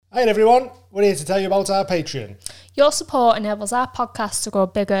Hi everyone, we're here to tell you about our Patreon. Your support enables our podcast to grow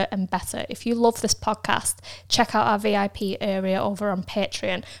bigger and better. If you love this podcast, check out our VIP area over on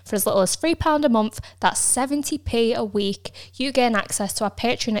Patreon. For as little as £3 a month, that's 70p a week, you gain access to our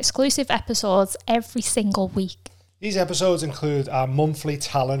Patreon exclusive episodes every single week. These episodes include our monthly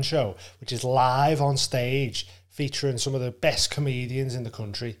talent show, which is live on stage, featuring some of the best comedians in the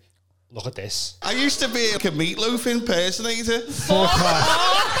country. Look at this. I used to be like a Meatloaf impersonator. Fuck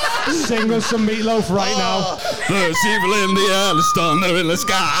off. Sing us some Meatloaf right now. There's evil in the air, there's thunder in the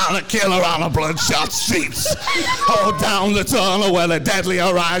sky, and a killer on a bloodshot streets. Hold down the tunnel where the deadly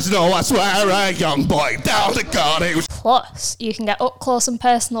horizon. Oh, I swear a young boy down to God. Plus, you can get up close and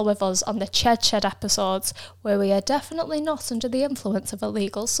personal with us on the Shed episodes, where we are definitely not under the influence of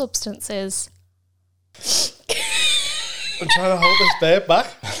illegal substances. I'm trying to hold this babe back.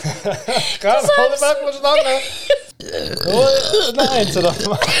 Can't hold it back much longer. Not into the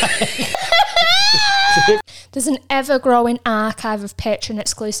There's an ever-growing archive of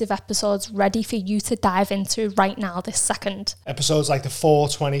Patreon-exclusive episodes ready for you to dive into right now this second. Episodes like the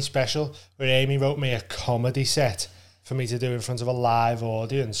 420 special, where Amy wrote me a comedy set for me to do in front of a live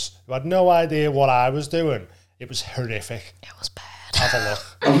audience who had no idea what I was doing. It was horrific. It was bad. Have a look.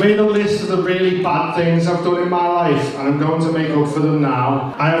 I've made a list of the really bad things I've done in my life, and I'm going to make up for them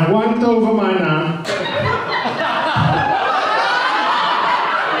now. I have wanked over my nan.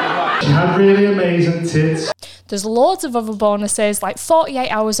 She had really amazing tits. There's loads of other bonuses like 48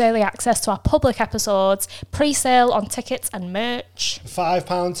 hours early access to our public episodes, pre-sale on tickets and merch.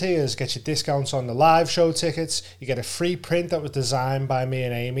 £5 tiers get you discounts on the live show tickets. You get a free print that was designed by me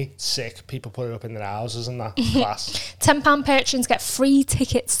and Amy. Sick. People put it up in their houses and that. Class. £10 patrons get free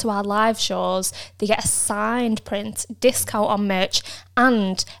tickets to our live shows. They get a signed print, discount on merch,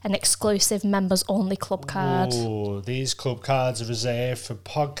 and an exclusive members only club card. Ooh, these club cards are reserved for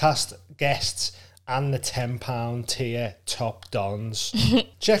podcast guests and the £10 tier top dons.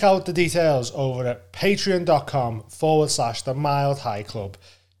 Check out the details over at patreon.com/the Mild High Club.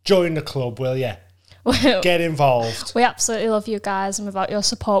 Join the club, will ya? Get involved. We absolutely love you guys, and without your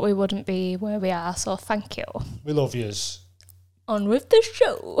support we wouldn't be where we are, so thank you. We love yous. On with the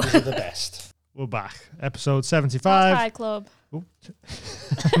show. You're the best. We're back. Episode 75. Mild High Club.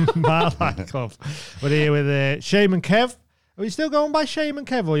 Mild High Club. We're here with Shaman Kev. Are you still going by Shaman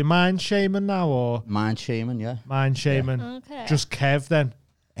Kev, or you Mind Shaman now, or Mind Shaman, yeah. Mind Shaman? Yeah. Okay. Just Kev then.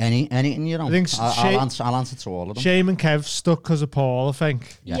 Anything you know. I think I'll answer to all of them. Shaman Kev stuck because of Paul, I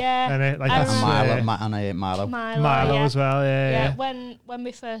think. Yeah. And like I that's Milo. Milo yeah. as well. Yeah. When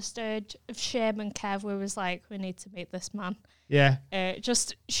we first heard of Shaman Kev, we was like, we need to meet this man. Yeah.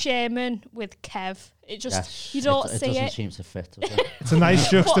 Just Shaman with Kev. It just, Yes, you don't it see doesn't it. seem to fit, does it? It's a nice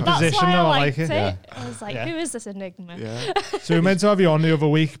But juxtaposition, that's why though. I I liked like it. it. Yeah. I was like, Yeah. who is this enigma? Yeah. So we were meant to have you on the other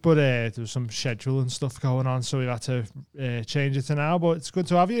week, but there was some scheduling stuff going on, so we had to change it to now. But it's good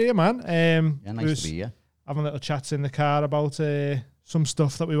to have you here, man. Yeah, nice to be here. Having little chats in the car about some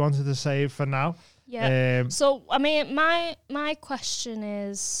stuff that we wanted to save for now. Yeah. So, I mean, my question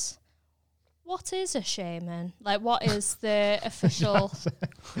is, what is a shaman? Like, what is the official...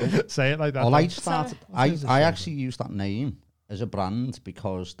 Say it like that. Well, then. I actually used that name as a brand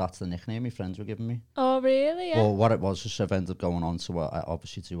because that's the nickname my friends were giving me. Oh, really? Yeah. Well, what it was is I've ended up going on to I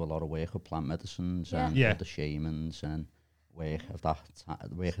obviously do a lot of work with plant medicines and Yeah. the shamans and work of that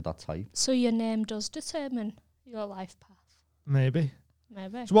type. So your name does determine your life path? Maybe.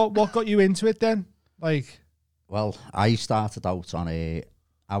 Maybe. So what got you into it then? Like, Well, I started out on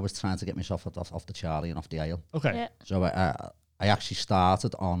I was trying to get myself off the Charlie and off the ale. okay, Yeah. So I actually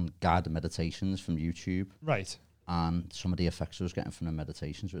started on guided meditations from YouTube, right. and some of the effects I was getting from the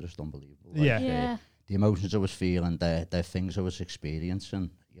meditations were just unbelievable. Yeah. Yeah. The emotions I was feeling, the things I was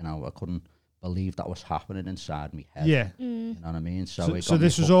experiencing, you know, I couldn't believe that was happening inside my head. Yeah. You know what I mean? So it got me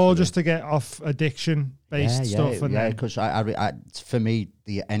this was hooked all to just it. to get off addiction-based stuff. And yeah, then, because for me,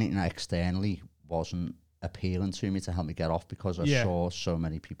 anything externally wasn't appealing to me to help me get off because I saw so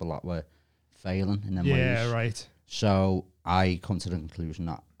many people that were failing in their ways. yeah, right. So I come to the conclusion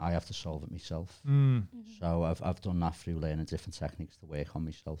that I have to solve it myself. Mm, So I've done that through learning different techniques to work on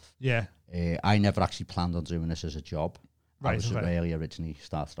myself. yeah, I never actually planned on doing this as a job. Right, I was okay. really originally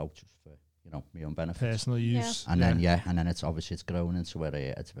started out just for my own benefit. personal use. And then it's grown into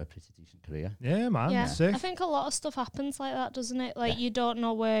it's a pretty decent career. Yeah, man, Yeah. sick. I think a lot of stuff happens like that, doesn't it? Like, you don't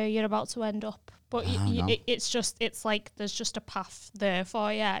know where you're about to end up. But No. it's like there's just a path there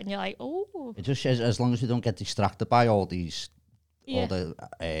for you, and you're like, oh. It just as long as you don't get distracted by all these, Yeah. all the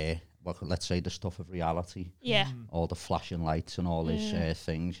let's say the stuff of reality, Yeah. all the flashing lights and all these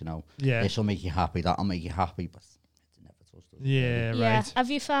things. Yeah. This will make you happy, that'll make you happy, but it never does. Yeah, Yeah. right.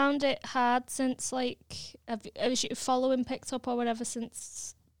 Have you found it hard since, like, has your following picked up or whatever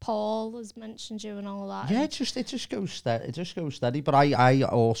since Paul has mentioned you and all that? Yeah, it just goes steady. It just goes steady. But I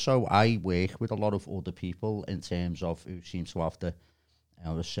also work with a lot of other people in terms of who seems to have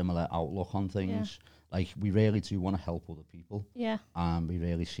a similar outlook on things. Like, we really do want to help other people. Yeah. And we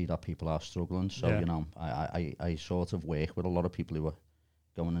really see that people are struggling. So, I sort of work with a lot of people who are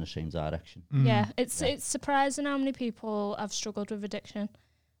going in the same direction. Yeah, it's surprising how many people have struggled with addiction,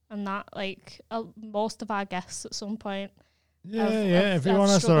 and that, like, most of our guests at some point. Everyone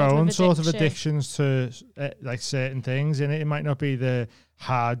has their own sort of addictions to like certain things, and it might not be the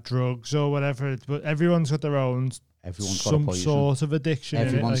hard drugs or whatever, but everyone's got their own. Everyone's got some sort of addiction.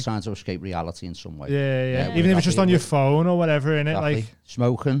 Everyone's trying to escape reality in some way. Yeah. Even if it's just on your phone or whatever, in exactly. it, like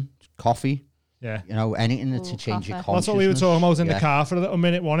smoking, coffee. Yeah, anything to change your consciousness. That's what we were talking about in the car for a little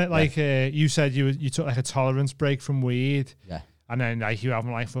minute, wasn't it? Like you said, you took like a tolerance break from weed. Yeah. And then like you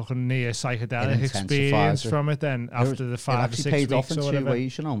having like fucking near psychedelic experience from it. Then after the 5 or 6 weeks off in or whatever. 2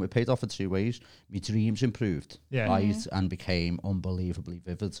 ways, It paid off in 2 ways. My dreams improved, right, and became unbelievably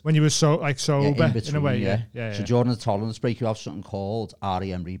vivid. When you were sober, in a way, yeah. So during the tolerance break, you have something called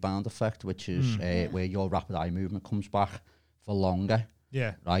REM rebound effect, which is where your rapid eye movement comes back for longer.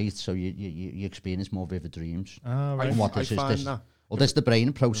 Yeah. Right. So you experience more vivid dreams. Oh, right. And what this is this? Well, this is the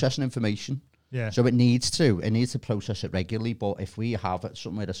brain processing information. Yeah. So it needs to process it regularly, but if we have it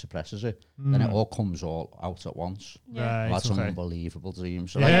somewhere that suppresses it, then it all comes all out at once. Yeah. Right, that's an unbelievable dream.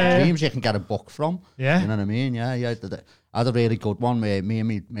 So Yeah. like dreams you can get a book from. Yeah. You know what I mean? Yeah. I had a really good one where me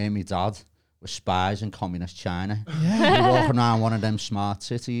and my dad were spies in communist China. Yeah. We were walking around one of them smart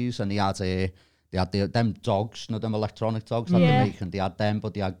cities, and they had them dogs, them electronic dogs that they're making. They had them,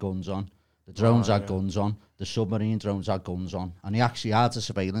 but they had guns on. The drones had guns on. The submarine drones had guns on. And he actually had a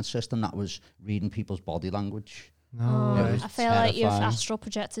surveillance system that was reading people's body language. No. I feel like you've astral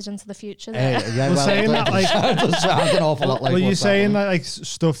projected into the future there. Saying that, like, it does sound an awful lot like. Well, you're saying that, like,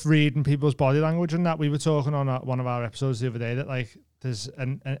 stuff reading people's body language and that. We were talking on one of our episodes the other day that, like, there's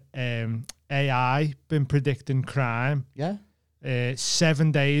an AI been predicting crime. Yeah.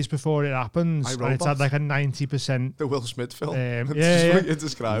 7 days before it happens, and it's had like a 90%. The Will Smith film. But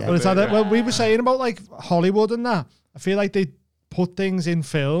it's had well, we were saying about like Hollywood and that. I feel like they put things in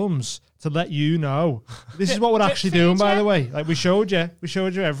films to let you know this is what we're actually doing. By the way, like we showed you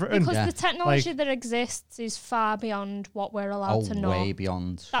everything because the technology that exists is far beyond what we're allowed to know. Way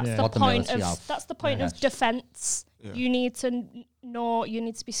beyond. That's the point of that's the point of defense. Yeah. You need to know. You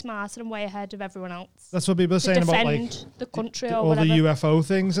need to be smarter and way ahead of everyone else. That's what people are saying about like the country or all whatever. The UFO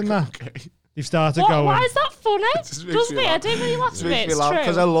things and that. You've started going. Why is that funny? Doesn't it? I don't really laugh at it. It's true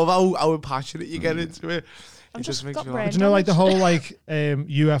because I love how passionate you get into it. It just makes me laugh. Do you know, like the whole like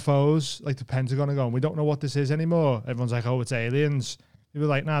UFOs, like the Pentagon are going, we don't know what this is anymore. Everyone's like, oh, it's aliens. People are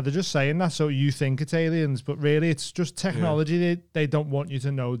like, nah, they're just saying that so you think it's aliens, but really it's just technology they don't want you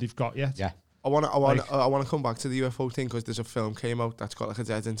to know they've got yet. Yeah. I want to come back to the UFO thing because there's a film came out that's got like a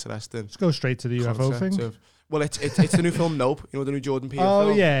dead interesting. Let's go straight to the UFO thing. Well, it's the new film Nope. You know the new Jordan Peele film.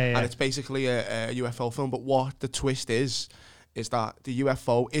 Oh yeah. And it's basically a UFO film. But what the twist is that the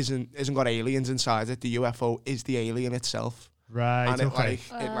UFO isn't got aliens inside it. The UFO is the alien itself. Right. And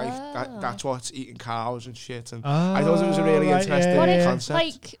that's what's eating cows and shit. And I thought it was a really interesting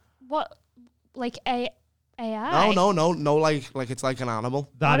concept. Like AI? No, like it's like an animal.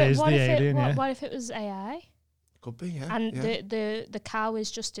 That is the alien, yeah. What if it was AI? Could be, yeah. And the cow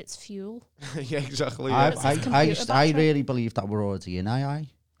is just its fuel. Yeah, exactly. I really believe that we're already in AI.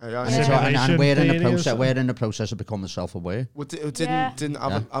 And we're in the process of becoming self-aware. Well, didn't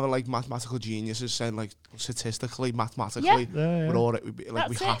have like mathematical geniuses saying like statistically, mathematically, we're all like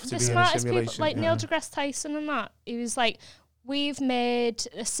we have to be in a simulation. People, like Neil deGrasse Tyson and that, he was like, we've made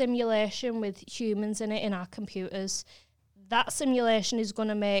a simulation with humans in it in our computers. That simulation is going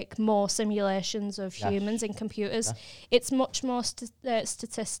to make more simulations of humans in computers. It's much more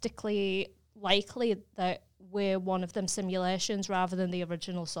statistically likely that we're one of them simulations rather than the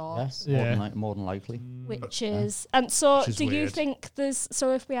original source. More than likely. Which is... And so do you weird. think there's...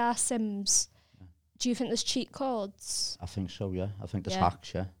 So if we are Sims, do you think there's cheat codes? I think so, yeah. I think there's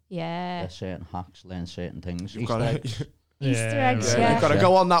hacks, yeah. Yeah. There's certain hacks, learn certain things. Easter eggs, yeah. You've got to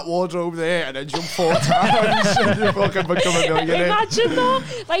go on that wardrobe there and then jump 4 times and fucking become a millionaire. Imagine though,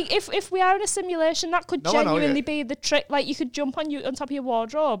 like if we are in a simulation, that could genuinely be the trick. Like you could jump on top of your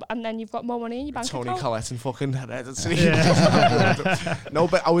wardrobe and then you've got more money in your bank account. Tony Collette and fucking No,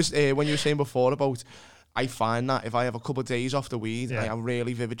 but I was when you were saying before about, I find that if I have a couple of days off the weed, I have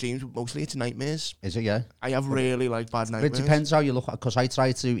really vivid dreams. Mostly it's nightmares. Is it? Yeah. I have really like bad nightmares. But it depends how you look at it, because I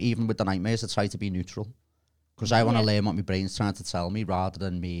try to, even with the nightmares, I try to be neutral. because I want to learn what my brain's trying to tell me rather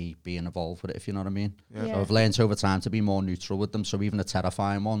than me being involved with it, if you know what I mean. Yeah. So I've learned over time to be more neutral with them. So even the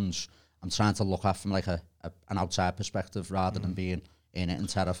terrifying ones, I'm trying to look at from like an outside perspective rather than being in it and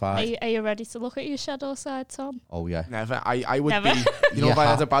terrified. Are you ready to look at your shadow side, Tom? Oh yeah. Never. I would Never. be. You know, if I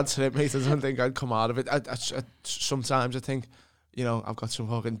had a bad trip, mate, I don't think I'd come out of it. Sometimes I think, you know, I've got some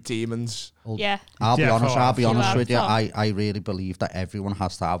fucking demons. Well, Yeah. I'll be honest have with you. some. I really believe that everyone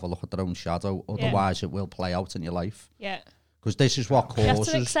has to have a look at their own shadow. Otherwise, it will play out in your life. Yeah. Because this is what You have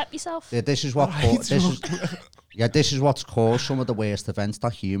causes. to accept yourself. Yeah, this is what this is what's caused some of the worst events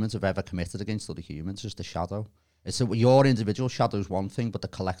that humans have ever committed against other humans. Is the shadow. It's your individual shadow is one thing, but the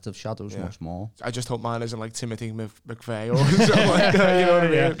collective shadow is much more. I just hope mine isn't like Timothy McVeigh or something like that. You know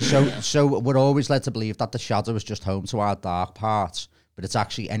what I mean? So we're always led to believe that the shadow is just home to our dark parts, but it's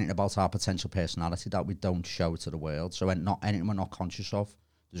actually anything about our potential personality that we don't show to the world. So not anything we're not conscious of.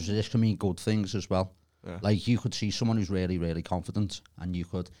 This can mean good things as well. Yeah. Like you could see someone who's really, really confident, and you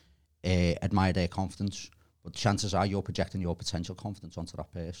could admire their confidence, but chances are you're projecting your potential confidence onto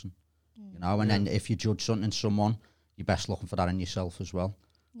that person. You know, and then if you judge something in someone, you're best looking for that in yourself as well.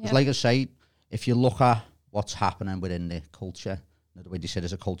 Because like I say, if you look at what's happening within the culture, the way they say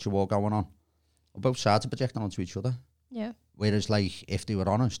there's a culture war going on, both sides are projecting onto each other. Yeah. Whereas, like, if they were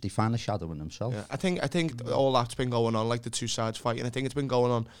honest, they find a shadow in themselves. Yeah. I think all that's been going on, like the two sides fighting. I think it's been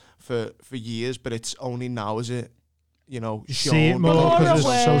going on for years, but it's only now is it, you know, You shown. see it more because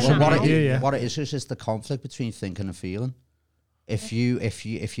there's social media. What it is the conflict between thinking and feeling. If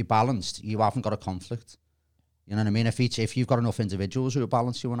you're balanced, you haven't got a conflict. You know what I mean? If you've got enough individuals who are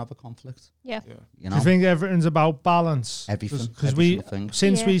balanced, you won't have a conflict. Yeah. You know? I think everything's about balance. Everything. Because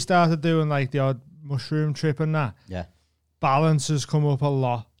since we started doing like the odd mushroom trip and that, balance has come up a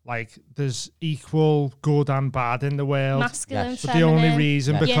lot. Like there's equal good and bad in the world. Masculine, but the only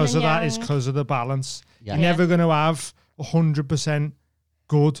reason because of that yang. is because of the balance. Yeah. You're never going to have 100%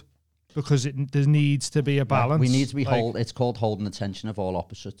 good because there needs to be a balance. We need to be it's called holding the tension of all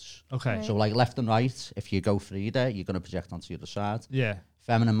opposites. Okay. Right. So like left and right, if you go for either, you're going to project onto the other side. Yeah.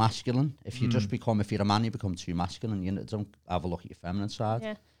 Feminine, masculine. If you just if you're a man, you become too masculine. You don't have a look at your feminine side.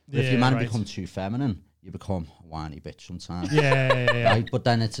 Yeah. But if your man become too feminine, you become a whiny bitch sometimes. Yeah. Right? But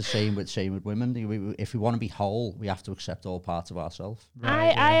then it's the same with women. If we want to be whole, we have to accept all parts of ourselves.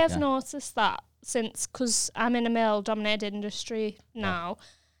 Right, I have noticed that since, because I'm in a male-dominated industry now,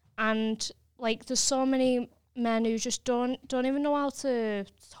 and like there's so many men who just don't even know how to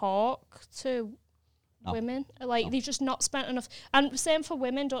talk to women. Like they've just not spent enough. And same for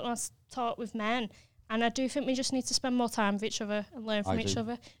women, don't know how to talk with men. And I do think we just need to spend more time with each other and learn from each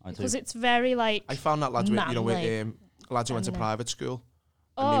other, because it's very like. I found that lads with lads who went to private school,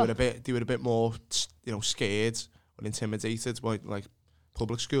 and they were a bit more scared or intimidated by like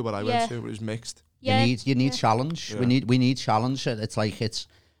public school. But I went to, it was mixed. Yeah. You need challenge. Yeah. We need challenge. It's like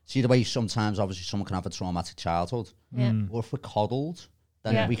see the way sometimes obviously someone can have a traumatic childhood. Yeah. Or if we're coddled,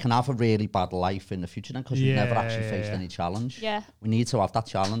 then we can have a really bad life in the future then, because we've never actually faced any challenge. Yeah. We need to have that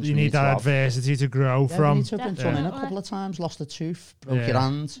challenge. You need that adversity to grow from. We need to have been thrown in a couple of times, lost a tooth, broke your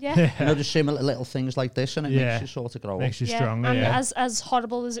hand. Yeah. You know, just similar little things like this, and it makes you sort of grow makes up. you stronger. And yeah. as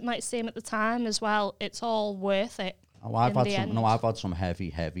horrible as it might seem at the time as well, it's all worth it. Oh, I've had some heavy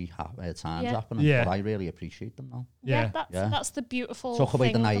times happening, but I really appreciate them now. That's the beautiful Talk thing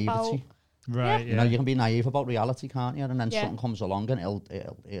about the naivety. about. Right, You know, you can be naive about reality, can't you? And then something comes along and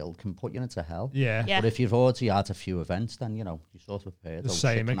it can put you into hell. Yeah. Yeah. But if you've already had a few events, then you sort of prepared. The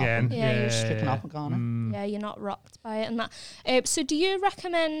same again. Shit can happen, can't it? Yeah, you're not rocked by it and that. So do you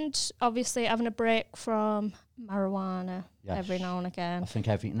recommend, obviously, having a break from marijuana every now and again? I think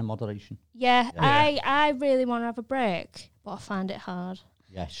everything in moderation. Yeah. I really want to have a break, but I find it hard.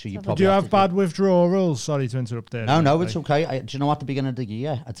 Yeah, so you Do probably Do you have bad withdrawals? Sorry to interrupt there. No, it's okay. Do you know at the beginning of the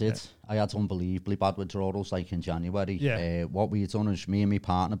year I did? I had unbelievably bad withdrawals, like in January. Yeah. What we done is me and my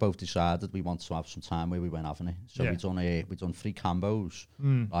partner both decided we wanted to have some time where we went having it. So we done 3 Cambos,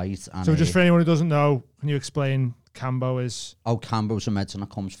 right? And so just for anyone who doesn't know, can you explain Cambo is? Oh, Cambo's a medicine that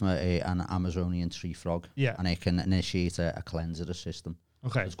comes from an Amazonian tree frog. Yeah. And it can initiate a cleanser of the system.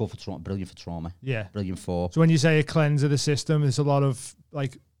 Okay. It's good for trauma, brilliant for trauma. Yeah. Brilliant for. So when you say a cleanse of the system, there's a lot of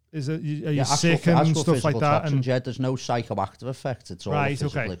like, are you sick actual and stuff like that? Toxins, there's no psychoactive effect. It's all a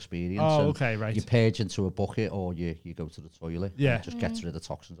physical experience. Oh, okay, right. You purge into a bucket or you go to the toilet. Yeah. And it just gets rid of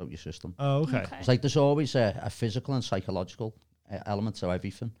toxins out your system. Oh, okay. It's like there's always a physical and psychological element to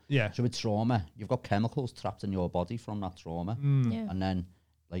everything. Yeah. So with trauma, you've got chemicals trapped in your body from that trauma. Yeah. And then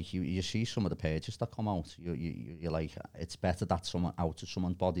like you see some of the pages that come out, you're like, it's better that someone out of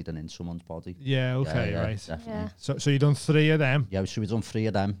someone's body than in someone's body. Yeah, okay, right. Definitely. Yeah. So you done 3 of them? Yeah, so we've done 3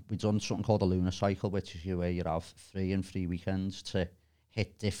 of them. We've done something called a lunar cycle, which is where you have 3 and 3 weekends to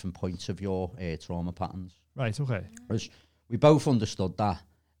hit different points of your trauma patterns. Right, okay. Because we both understood that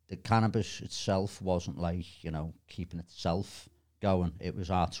the cannabis itself wasn't like, you know, keeping itself going. It was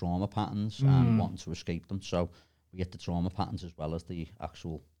our trauma patterns and wanting to escape them. So we get the trauma patterns as well as the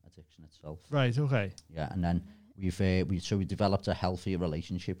actual addiction itself. Right, okay. Yeah, and then we developed a healthier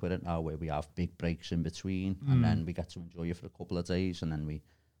relationship with it now, where we have big breaks in between, and then we get to enjoy it for a couple of days, and then we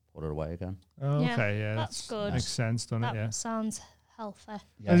put it away again. Oh, Yeah, okay, yeah. that's good. Makes sense, doesn't That it? Yeah. sounds healthy.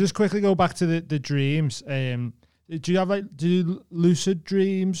 Yeah. And just quickly go back to the dreams. Do you have lucid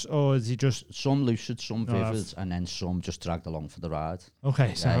dreams, or is he just Some lucid, some vivid, and then some just dragged along for the ride.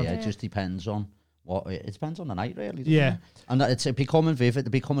 okay? So Yeah, it just depends on it depends on the night, really. Doesn't Yeah. it? And that it's becoming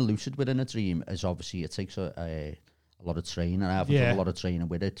vivid, becoming lucid within a dream is obviously, it takes a lot of training. I haven't done a lot of training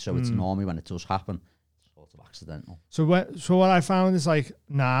with it, so it's normally when it does happen, it's sort of accidental. So what I found is like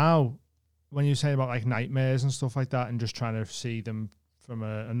now, when you say about like nightmares and stuff like that, and just trying to see them from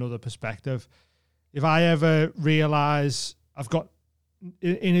another perspective. If I ever realise I've got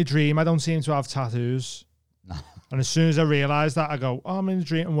in a dream, I don't seem to have tattoos. No. And as soon as I realise that, I go, "Oh, I'm in a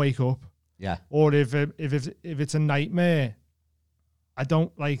dream," and wake up. Yeah. Or if it's a nightmare, I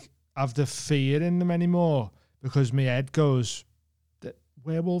don't like have the fear in them anymore, because my head goes,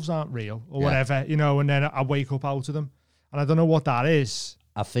 werewolves aren't real or whatever, you know, and then I wake up out of them, and I don't know what that is.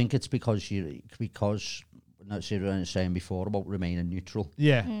 I think it's because not saying before about remaining neutral.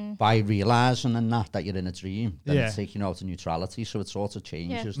 Yeah. By realising that you're in a dream, then Yeah. it's taking you out of neutrality, so it sort of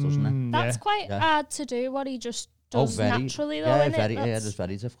changes, doesn't it? That's quite hard to do. What he just does naturally, though, yeah, innit? it's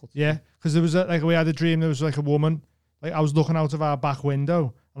very difficult. Yeah, because there was we had a dream. There was like a woman. Like I was looking out of our back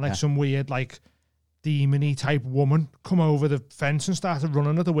window, and like some weird like demony type woman come over the fence and started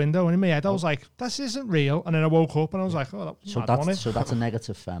running at the window. And in my head, I was like, "This isn't real." And then I woke up and I was like, "Oh, that was mad, wasn't it?" So that's a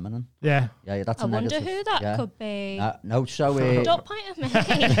negative feminine. Yeah. Yeah, that's I a wonder negative. who that could be. No, so Don't point at me.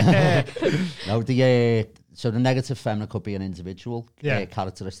 no, so the negative feminine could be an individual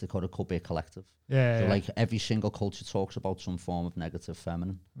characteristic, or it could be a collective. Yeah. So yeah. like every single culture talks about some form of negative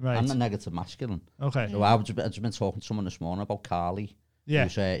feminine Right. and a negative masculine. Okay. So I've just been talking to someone this morning about Kali. Yeah.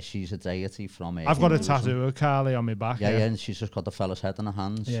 She's a deity from. I've got a Hinduism. tattoo of Carly on my back. Yeah, and she's just got the fella's head in her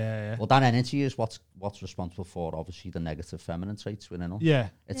hands. Yeah. Well, that energy is what's responsible for obviously the negative feminine traits within us. Yeah.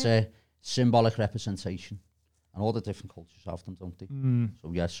 It's a symbolic representation, and all the different cultures have them, don't they?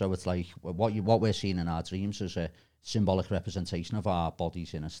 So yeah, so it's like what we're seeing in our dreams is a symbolic representation of our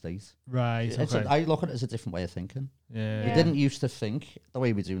bodies in a state. Right. Okay. I look at it as a different way of thinking. Yeah. We didn't used to think the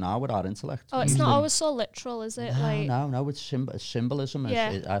way we do now with our intellect. Oh, it's not always so literal, is it? No, it's symbolism.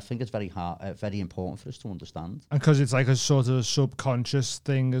 Yeah. I think it's very hard, very important for us to understand. And because it's like a sort of subconscious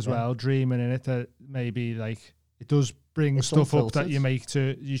thing as well, dreaming in it, that maybe like it does bring It's stuff up that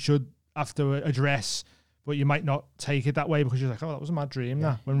unfiltered. you should have to address, but you might not take it that way because you're like, oh, that was a mad dream.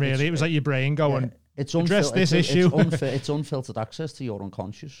 That when really it was like your brain going, It's address this issue. It's unfiltered access to your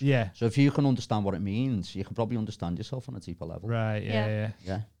unconscious. Yeah. So if you can understand what it means, you can probably understand yourself on a deeper level. Right.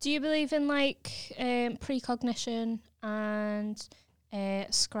 Yeah. Do you believe in like precognition and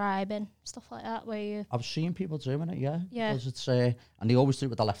scribing, stuff like that, where you... I've seen people doing it, yeah. Yeah. Because it's and they always do it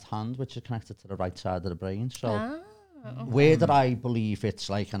with the left hand, which is connected to the right side of the brain. So Okay. whether I believe it's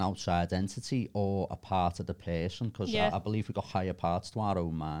like an outside entity or a part of the person, because I believe we've got higher parts to our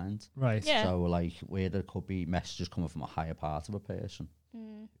own mind. Right. Yeah. So like where there could be messages coming from a higher part of a person.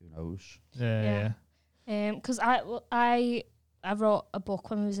 Who knows? Yeah. Because I wrote a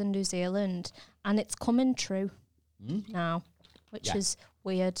book when I was in New Zealand, and it's coming true now, which is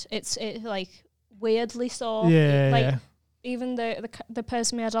weird. It's like weirdly so. Yeah. Like even the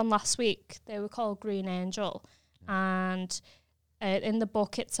person we had on last week, they were called Green Angel, and in the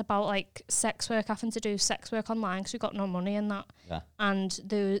book it's about like sex work, having to do sex work online because we've got no money in that. Yeah. And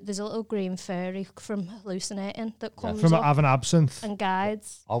there's a little green fairy from hallucinating that comes From up having absinthe. and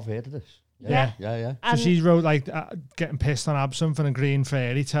guides. I've heard of this. Yeah. Yeah. So And she wrote like getting pissed on absinthe and a green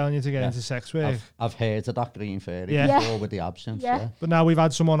fairy telling you to get into sex work. I've heard of that green fairy Yeah. before with the absinthe. Yeah. Yeah. But now we've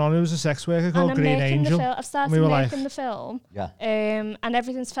had someone on who's a sex worker called I'm Green making Angel. I've started we were making like- the film. Yeah. And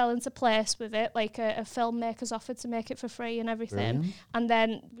everything's fell into place with it. Like a filmmaker's offered to make it for free and everything. Brilliant. And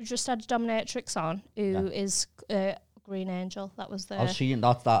then we just had a dominatrix on who is Green Angel. That was the... I've seen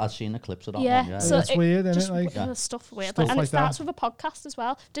that. I've seen the clips of that one. Yeah. So That's weird, isn't just it? Like, the stuff weird. stuff And like it starts that. with a podcast as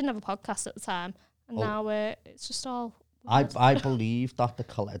well. Didn't have a podcast at the time. And now it's just all I believe that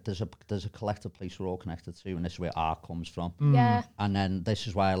there's a collective place we're all connected to, and this is where art comes from. Yeah. And then this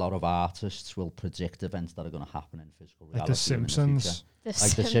is why a lot of artists will predict events that are going to happen in physical reality. Like The Simpsons.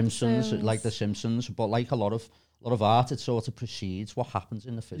 Like the Simpsons, but like a lot of art, it sort of precedes what happens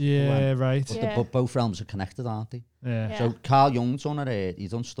in the physical. Yeah, right. But both realms are connected, aren't they? Yeah. So Carl Jung's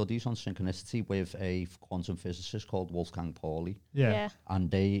he's done studies on synchronicity with a quantum physicist called Wolfgang Pauli. Yeah. And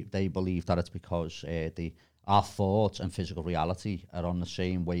they believe that it's because our thoughts and physical reality are on the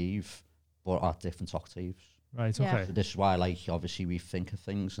same wave, but at different octaves. Right, Yeah. okay. So this is why, like, obviously we think of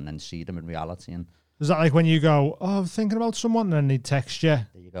things and then see them in reality, and Is that like when you go, oh, I'm thinking about someone, and then they text you there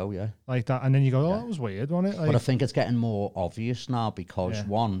you go, yeah. like that, and then you go, oh, that was weird, wasn't it? Like, But I think it's getting more obvious now because Yeah.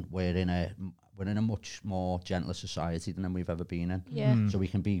 one, we're in a much more gentler society than we've ever been in. Yeah. So we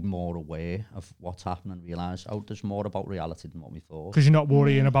can be more aware of what's happening and realise, oh, there's more about reality than what we thought. because you're not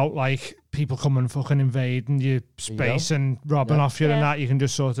worrying about like people coming fucking invading your space and robbing off you and that. You can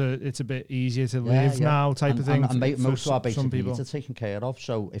just sort of, it's a bit easier to live now type of thing. And most of our some basic people. needs are taken care of.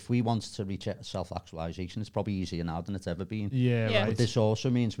 So if we wanted to reach self-actualisation, it's probably easier now than it's ever been. Yeah, Yeah. right. But this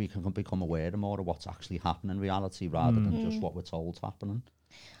also means we can become aware more of what's actually happening in reality rather than just what we're told happening.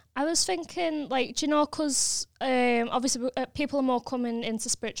 I was thinking, like, do you know, because obviously people are more coming into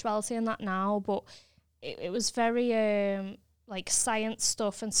spirituality and that now, but it was very, like, science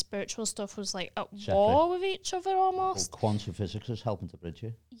stuff and spiritual stuff was, like, at war with each other almost. Well, quantum physics is helping to bridge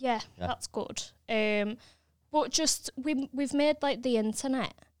it. Yeah, that's good. But just, we've made, like, the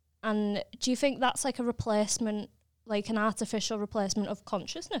internet, and do you think that's, like, a replacement, like, an artificial replacement of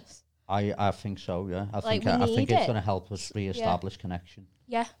consciousness? I think so, yeah. I Like, think we it's need going it. to help us re-establish connection.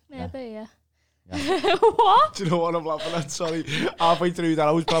 Yeah, maybe, yeah. Yeah. What? Do you know what I'm laughing at? Sorry. Halfway through that,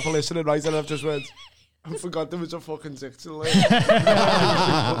 I was proper listening, right? And I've just went, I forgot there was a fucking Dixon lane.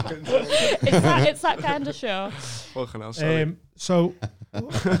 It's that kind of show. Fucking hell, sorry. So I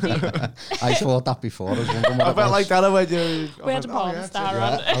thought that before. I was wondering what I it felt was. like that when you... We had a porn star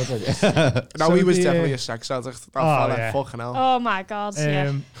on. Yeah, I was like, No, So he was the, definitely a sex addict. That fella, yeah. fucking hell. Oh my god,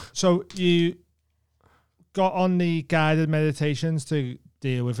 yeah. So you got on the guided meditations to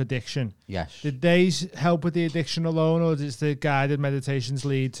deal with addiction. yes. Did they help with the addiction alone, or does the guided meditations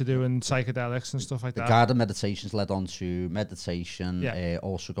lead to doing psychedelics and stuff like The that? guided meditations led on to meditation, Yeah.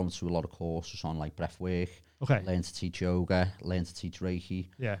 also going through a lot of courses on like breath work, Okay. learn to teach yoga, learn to teach Reiki,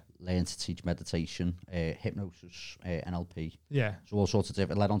 Yeah. learn to teach meditation, hypnosis, NLP. Yeah. So all sorts of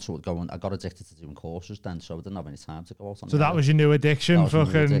different, led on to it going, I got addicted to doing courses then, so I didn't have any time to go out on So the that road. was your new addiction, That was my new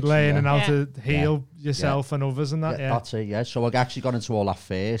fucking addiction, learning yeah. how to heal Yeah. yourself and others and that. Yeah. That's it, yeah. So I actually got into all that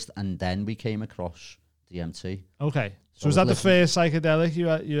first, and then we came across DMT. Okay. So So was that the listen- first psychedelic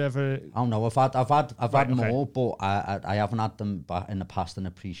you ever? Oh no, I've had Right, okay. more, but I haven't had them in the past and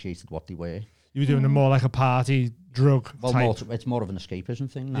appreciated what they were. You were doing them more like a party drug Well, type. it's more of an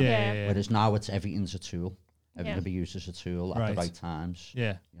escapism thing now. Yeah. Whereas now it's everything's a tool. Everything Yeah. can be used as a tool at Right. the right times.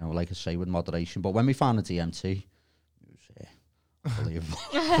 Yeah. You know, like I say, with moderation. But when we found the DMT, it was unbelievable.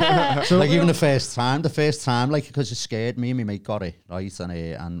 So Like even the first time, like because it scared me and my mate got it, right?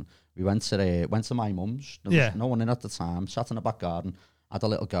 And we went to my mum's. There was Yeah. no one in at the time. Sat in the back garden, had a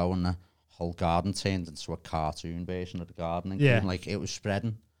little go, and the whole garden turned into a cartoon version of the garden. And Yeah. like it was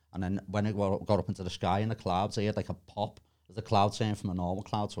spreading. And then when it got up into the sky in the clouds, I had like a pop. The cloud turned from a normal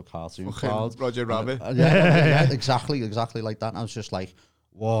cloud to a cartoon cloud. Roger Rabbit. Yeah, exactly like that. And I was just like,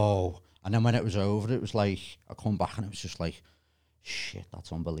 whoa. And then when it was over, it was like, I come back and it was just like, shit,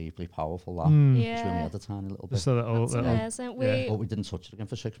 that's unbelievably powerful. That. Hmm. It's really Yeah. had a tiny little bit. Just a little, That's little amazing. But we didn't touch it again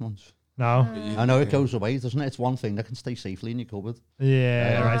for 6 months. no. I know it goes away, doesn't it? It's one thing that can stay safely in your cupboard.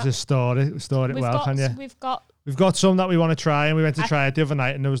 Yeah, right. Just stored it well, can you? We've got We've got some that we want to try, and we went to try it the other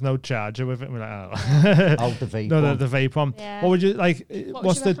night, and there was no charger with it. And we're like, oh, Oh, the vape no, one. the vape one. Yeah. What would you like? would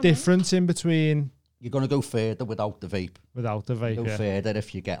What's you the recommend? difference in between You're going to go further without the vape. without the vape? Go Yeah. further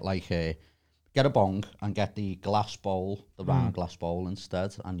if you get like get a bong and get the glass bowl, the round glass bowl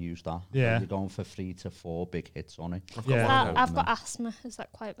instead, and use that. Yeah. You're going for 3 to 4 big hits on it. Yeah. I've got asthma. Is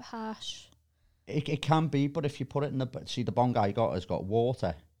that quite harsh? It can be, but if you put it in the bong I got has got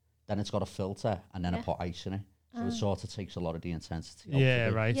water, then it's got a filter, and then I put ice in it. So it sort of takes a lot of the intensity out Yeah,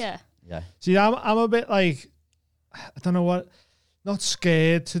 of it. right. Yeah. Yeah. See, I'm a bit like, I don't know what, not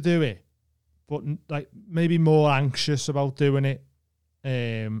scared to do it, but like maybe more anxious about doing it.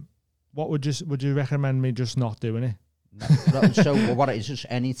 What would you recommend me just not doing it? So what it is just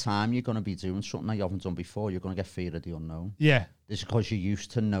any time you're going to be doing something that you haven't done before, you're going to get fear of the unknown. Yeah. This is because you're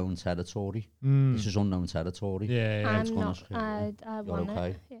used to known territory. Mm. This is unknown territory. Yeah. I'm it's gonna not. scare you. I You're want okay.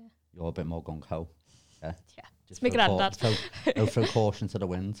 it. Yeah. You're a bit more gung-ho. Yeah. Yeah. It's my granddad. Throw caution to the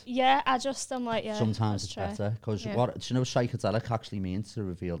wind. Yeah, I'm like, yeah. Sometimes it's better because what do you know psychedelic actually means to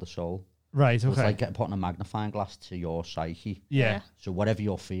reveal the soul? Right, So okay. it's like putting a magnifying glass to your psyche. Yeah. So whatever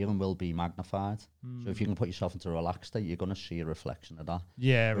you're feeling will be magnified. So if you can put yourself into a relaxed state, you're going to see a reflection of that.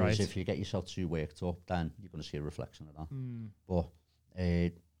 Yeah, Whereas right. if you get yourself too worked up, then you're going to see a reflection of that. But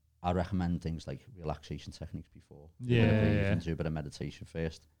I recommend things like relaxation techniques before. You can do a bit of meditation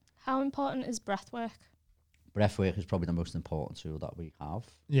first. How important is breath work? Breath work is probably the most important tool that we have.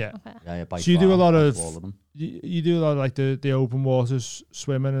 Yeah. Okay. Yeah, by So you do a far, lot out of all of them. you do a lot of like the open water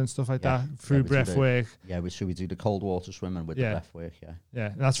swimming and stuff like that through we do breath work. Yeah, we do the cold water swimming with the breath work. Yeah.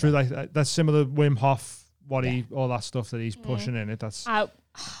 Yeah, and that's through like that's similar Wim Hof, all that stuff that he's pushing in it. That's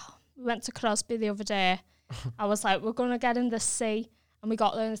We went to Crosby the other day. I was like, we're gonna get in the sea, and we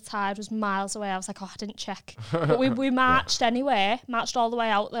got there and the tide was miles away. I was like, oh, I didn't check, but we marched anyway, marched all the way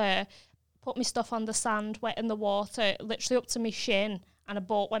out there. Put my stuff on the sand, wet in the water, literally up to my shin, and a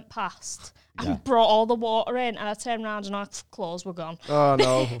boat went past and brought all the water in, and I turned around and our clothes were gone. Oh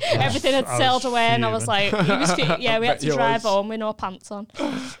no! Everything had sailed away, and I was like, we had to drive home with no pants on.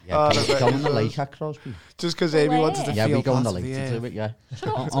 Yeah, go on the lake at Crosby. Just because Amy wanted to Yeah, feel we go on the part of lake to do it. Yeah,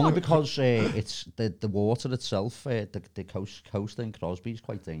 up, only because it's the water itself. The coast in Crosby is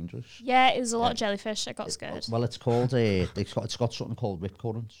quite dangerous. Yeah, there's a lot of jellyfish. I got scared. Well, it's called it's got something called rip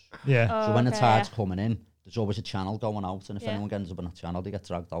currents. yeah. So when the okay, tide's coming in, there's always a channel going out, and if Yeah. anyone ends up in a channel, they get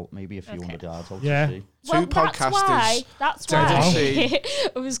dragged out maybe a few hundred yards out Yeah. to sea. Well, Two podcasters. That's dead at why sea.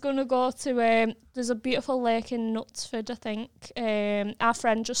 I was going to go to, there's a beautiful lake in Knutsford, I think. Our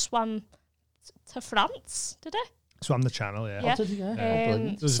friend just swam to France, did he? Swam the channel, yeah. Yeah. Oh, did he? Yeah. Oh,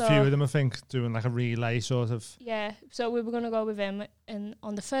 brilliant. There's a So- few of them, I think, doing like a relay sort of. Yeah, so we were going to go with him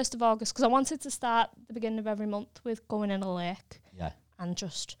on the 1st of August, because I wanted to start the beginning of every month with going in a lake Yeah. and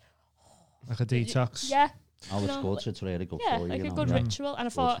just, Like a detox. yeah, Oh, it's No, good. So it's really good yeah, for you. like you a know, good yeah. ritual. And I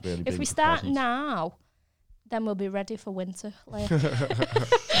thought, really if bring we the start presents. now, then we'll be ready for winter. Like,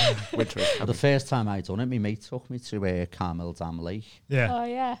 Winter is Well, the first time I done it, my mate took me to Carmel Dam Lake. Yeah. oh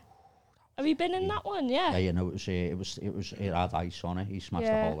yeah. Have you been in that one? Yeah, Yeah. you know, it had ice on it. He smashed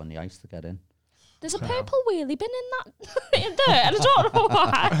Yeah. a hole in the ice to get in. There's a purple wheelie bin in that in there, and I don't know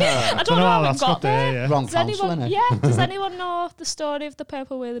why. I don't know how how it that's got there. yeah. Wrong Does council, anyone, innit? yeah, does anyone know the story of the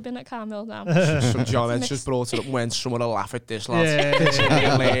purple wheelie bin at Carmel Dam? Some John Ed's just brought it up and went, someone will laugh at this, lads. Yeah. It's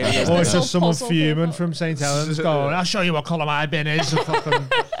hilarious. Or it's Little just someone puzzle fuming people. from St. Helens going, I'll show you what colour my bin is. Fucking-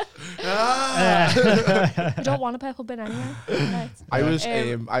 You don't want a purple bin anyway. Right. I was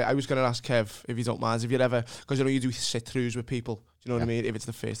going to ask Kev, if you don't mind, if you ever, because you know you do sit-throughs with people, do you know what I mean, if it's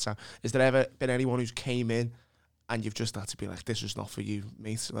the first time, has there ever been anyone who's came in and you've just had to be like, this is not for you,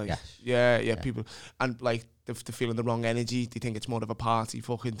 mate? Like, Yes. yeah, people, and like, they're feeling the wrong energy, do you think it's more of a party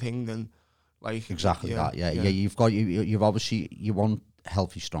fucking thing than, like... Exactly that, yeah. You've got, you've obviously, you want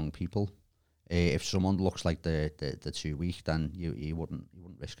healthy, strong people. If someone looks like they're too weak, then you wouldn't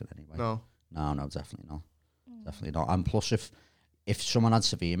risk it anyway. No. No, definitely not. Definitely not. And plus, if someone had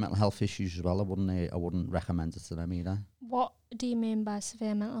severe mental health issues as well, I wouldn't recommend it to them either. What do you mean by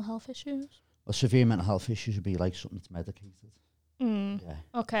severe mental health issues? Well, severe mental health issues would be like something that's medicated. Mm. Yeah.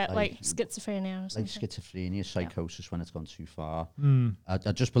 Okay, Like- like schizophrenia or Like something. schizophrenia, psychosis when it's gone too far. Mm. I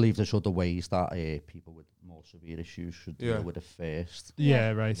just believe there's other ways that people with more severe issues should Yeah. deal with it first.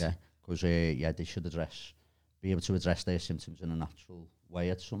 Yeah, right. Yeah, because they should be able to address their symptoms in a natural way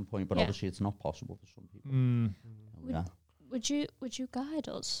at some point. But Yeah. obviously, it's not possible for some people. Mm. Yeah, Would you guide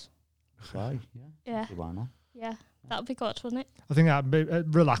us? try. Yeah, Yeah, see why not? yeah, that'd be good, wouldn't it? I think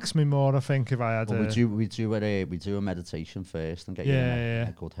that'd relax me more, I think, if I had Well, we do a meditation first and get you in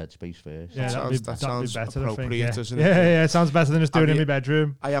a good headspace first. Yeah, That that'd sounds be better, I think. appropriate, Yeah. doesn't it? Yeah, it sounds better than just doing it in my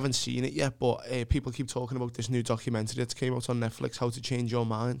bedroom. I haven't seen it yet, but people keep talking about this new documentary that came out on Netflix, How to Change Your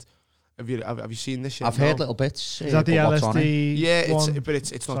Mind. Have you seen this yet? I've heard little bits. Is that the but what's on it? LSD? Yeah, one?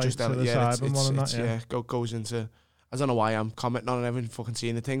 it's not just that. psilocybin Yeah, one and that, yeah. goes into. I don't know why I'm commenting on it. I haven't fucking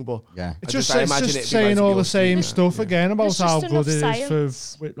seen the thing, but Yeah, It's I just, I it's imagine just it'd be saying like all your the same yeah, stuff yeah. again about There's how just good it enough is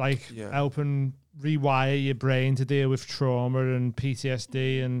science. for like Yeah. helping rewire your brain to deal with trauma and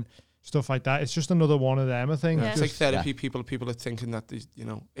PTSD and stuff like that. It's just another one of them, I think. Yeah. It's like Just- therapy. People are thinking that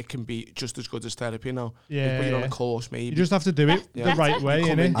it can be just as good as therapy now. Yeah, But you're on yeah. a course, maybe. You just have to do it Yeah. the right way, You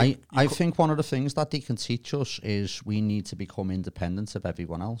come innit? in- I think one of the things that they can teach us is we need to become independent of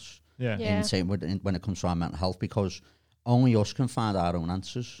everyone else. Yeah. Yeah. When it comes to our mental health, because only us can find our own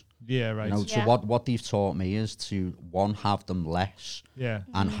answers. Yeah, right. You know, Yeah. so what they've taught me is to have them less Yeah.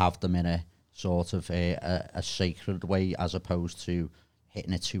 and have them in a sort of a sacred way, as opposed to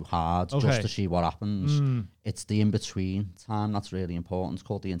hitting it too hard Okay. just to see what happens. It's the in-between time that's really important. It's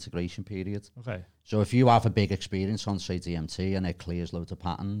called the integration period. Okay. So if you have a big experience on, say, DMT, and it clears loads of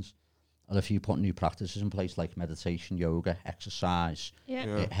patterns, or if you put new practices in place like meditation, yoga, exercise,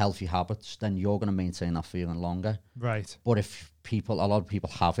 healthy habits, then you're going to maintain that feeling longer. Right. But if a lot of people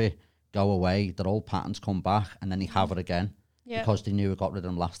have it, go away, their old patterns come back, and then they have it again. Yeah. Because they knew it got rid of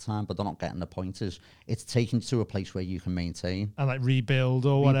them last time, but they're not getting the pointers. It's taking you to a place where you can maintain. And like rebuild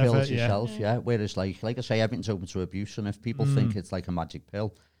or whatever. Rebuild yourself, yeah. Whereas like I say, everything's open to abuse, and if people think it's like a magic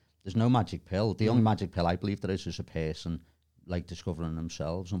pill, there's no magic pill. The only magic pill I believe there is a person like discovering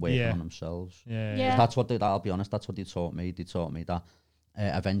themselves and working on themselves. Yeah. That's what I'll be honest, that's what they taught me. They taught me that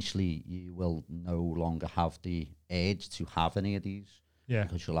eventually you will no longer have the urge to have any of these. Yeah.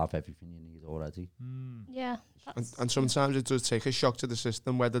 Because you'll have everything you need already. Yeah. And sometimes it does take a shock to the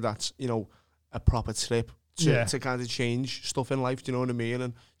system, whether that's, you know, a proper trip to kind of change stuff in life, do you know what I mean?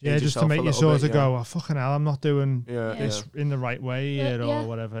 And just to make you sort of go, oh, fucking hell, I'm not doing this in the right way here or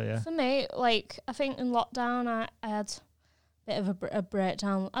whatever, For me, like, I think in lockdown I had a bit of a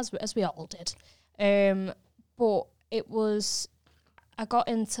breakdown, as we all did. But it was, I got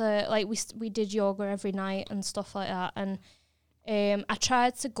into, like, we did yoga every night and stuff like that, and I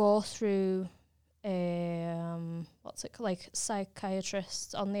tried to go through what's it called, like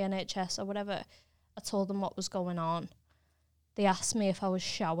psychiatrists on the NHS or whatever. I told them what was going on. They asked me if I was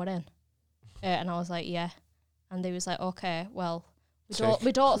showering, and I was like, yeah. And they was like, okay, well,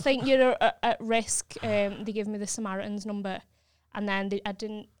 we don't think you're at risk. They gave me the Samaritan's number, and then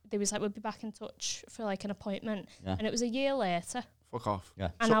they was like, we'll be back in touch for like an appointment, and it was a year later. Fuck off.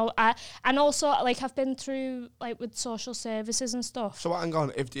 Yeah. And I and also like I've been through like with social services and stuff. So hang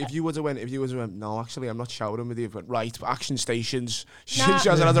on, if you would have went, no, actually I'm not showering with you, but right, action stations. She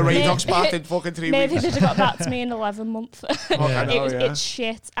hasn't had a radar spot in fucking 3 weeks. Maybe they'd have got back to me in 11 months. Know, it's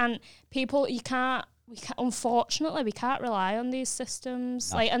shit. And people, unfortunately, we can't rely on these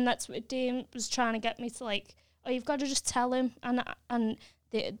systems. No. Like, and that's what Dean was trying to get me to, like, oh, you've got to just tell him and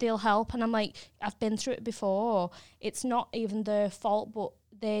they'll help. And I'm like, I've been through it before. It's not even their fault, but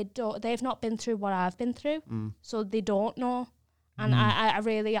they've not been through what I've been through, so they don't know. And I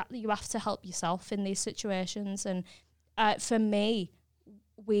really, you have to help yourself in these situations. And for me,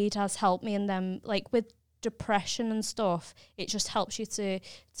 weed has helped me in them, like with depression and stuff. It just helps you to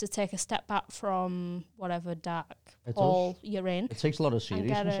take a step back from whatever dark hole you're in. It takes a lot of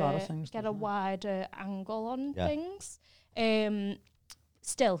seriousness out of things. Get a wider angle on things.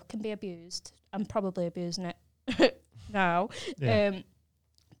 Still can be abused. I'm probably abusing it now.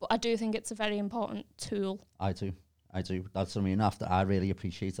 But I do think it's a very important tool. I do. That's what I mean. I really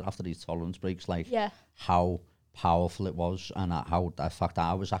appreciate it after these tolerance breaks, like how powerful it was, and how the fact that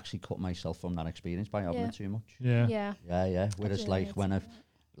I was actually cutting myself from that experience by having it too much. Yeah. Whereas like when it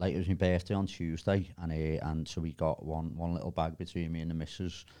was my birthday on Tuesday, and so we got one little bag between me and the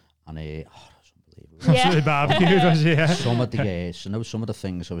missus, and absolutely barbecued, was some of the some of the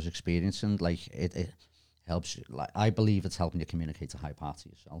things I was experiencing, like it helps you, like I believe it's helping you communicate a high part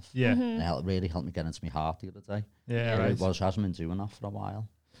of yourself. And it really helped me get into my heart the other day. It hasn't been doing that for a while.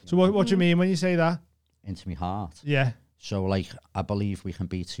 So what do you mean when you say that? Into my heart. So like I believe we can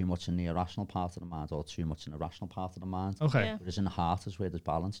be too much in the irrational part of the mind or too much in the rational part of the mind. Whereas in the heart is where there's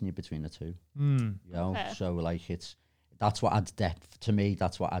balance, and you're between the two. You know, so like that's what adds depth to me.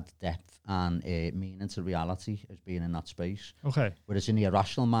 That's what adds depth and meaning to reality, is being in that space. Whereas in the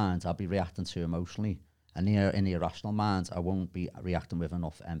irrational mind, I'll be reacting too emotionally, and in the irrational mind, I won't be reacting with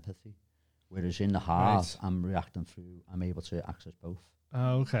enough empathy. Whereas in the heart, I'm able to access both.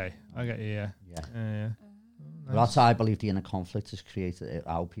 Oh, okay. I get you, Nice. That's how I believe the inner conflict is created.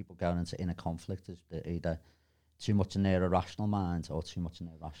 How people go into inner conflict is either too much in their irrational mind or too much in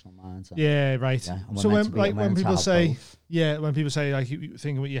their rational mind. So when people say like you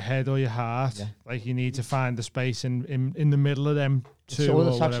think with your head or your heart, like you need to find the space in the middle of them two. So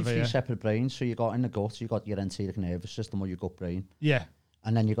there's actually three separate brains. So you got in the gut, you got your enteric nervous system or your gut brain.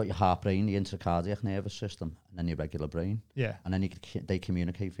 And then you got your heart brain, the intracardiac nervous system, and then your regular brain. And then they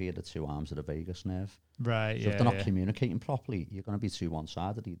communicate via the two arms of the vagus nerve. So if they're not communicating properly, you're going to be too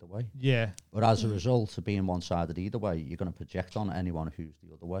one-sided either way. But as a result of being one-sided either way, you're going to project on anyone who's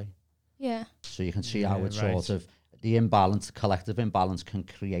the other way. So you can see how it's sort of the imbalance, the collective imbalance, can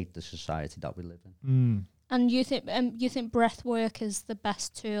create the society that we live in. And you think breath work is the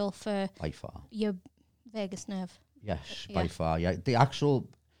best tool for by far your vagus nerve? Yes, by far. The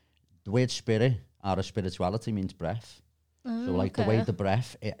word spirit, our spirituality, means breath. So like the way the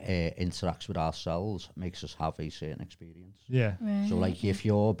breath interacts with our cells makes us have a certain experience. So like if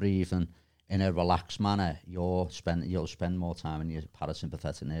you're breathing in a relaxed manner, you'll spend more time in your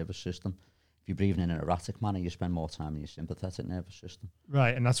parasympathetic nervous system. If you're breathing in an erratic manner, you spend more time in your sympathetic nervous system.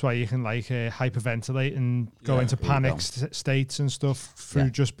 Right, and that's why you can like hyperventilate and go into There you panic go. states and stuff through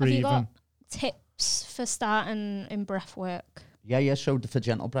just Have you breathing. got tips for starting in breath work? Yeah. So for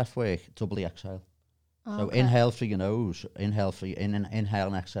gentle breath work, double the exhale. So Okay. inhale through your nose, inhale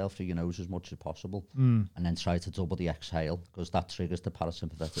and exhale through your nose as much as possible, and then try to double the exhale because that triggers the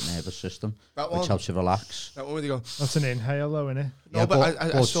parasympathetic nervous system, That which one. helps you relax. That one where you go. That's an inhale, though, isn't it? No, Yeah, but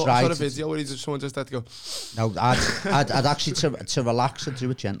I saw try a to- video where someone just had to go. No, I'd actually to relax and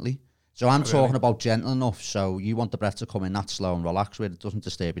do it gently. So I'm talking about gentle enough. So you want the breath to come in that slow and relax where it doesn't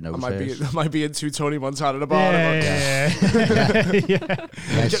disturb your nose hairs. I might be into Tony Montana the bar. Yeah.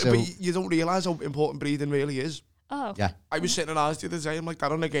 Yeah, so, But you don't realise how important breathing really is. Oh. yeah. I was sitting in ours the other day, I'm like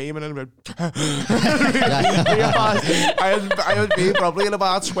that on a game, and then Yeah. I had been probably in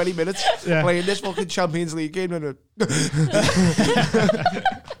about 20 minutes Yeah. playing this fucking Champions League game. And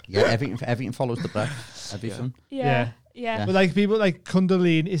Yeah, everything follows the breath. Everything. Yeah. But like people like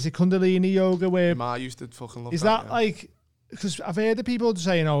Kundalini, is it Kundalini yoga where Ma used to fucking love is that. that yeah. like? Because I've heard of people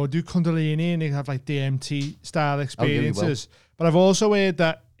saying, "Oh, do Kundalini," and they have like DMT style experiences. But I've also heard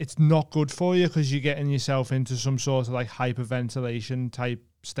that it's not good for you because you're getting yourself into some sort of like hyperventilation type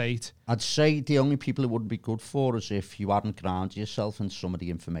state. I'd say the only people it wouldn't be good for is if you hadn't grounded yourself in some of the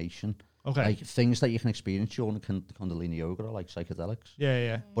information. Okay. Like things that you can experience during Kundalini yoga are like psychedelics.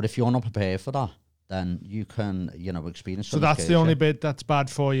 Yeah. But if you're not prepared for that, then you can, experience So some that's the scares only you. bit that's bad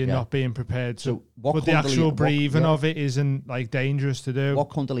for you, Yeah. not being prepared. So what but the actual what- breathing yeah. of it isn't like dangerous to do. What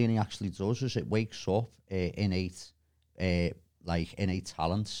Kundalini actually does is it wakes up innate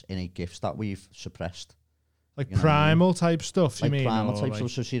talents, innate gifts that we've suppressed. Like you know what I mean? primal type stuff, you Like mean? primal or type. like-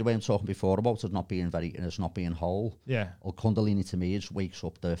 So see the way I'm talking before about it not being whole. yeah. Well, Kundalini to me is wakes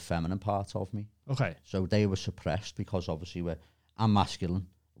up the feminine part of me. Okay. So they were suppressed because obviously I'm masculine.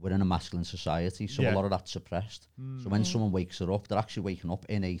 We're in a masculine society, so Yeah. a lot of that's suppressed. So when someone wakes her up, they're actually waking up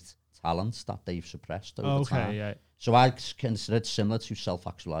innate talents that they've suppressed over time. Okay. Yeah. So I consider it similar to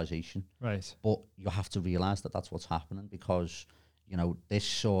self-actualization, Right. but you have to realise that that's what's happening because, this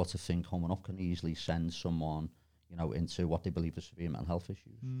sort of thing coming up can easily send someone, into what they believe is severe mental health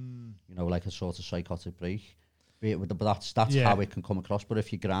issues. Like a sort of psychotic break. But that's Yeah. how it can come across. But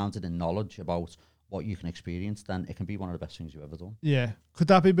if you're grounded in knowledge about what you can experience, then it can be one of the best things you've ever done. Yeah. Could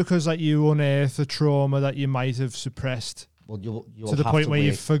that be because like you unearth a trauma that you might have suppressed Well, you'll to the have point to where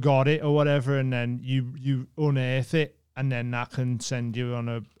you work- forgot it or whatever, and then you unearth it, and then that can send you on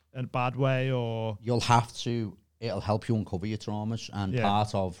a bad way, or it'll help you uncover your traumas, and Yeah.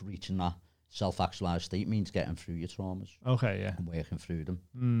 part of reaching that self-actualized state means getting through your traumas okay, yeah. and working through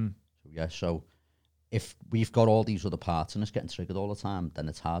them. So if we've got all these other parts and it's getting triggered all the time, then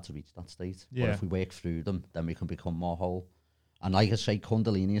it's hard to reach that state. But Yeah. if we work through them, then we can become more whole. And like I say,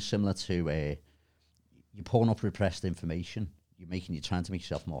 Kundalini is similar to you're pulling up repressed information. You're trying to make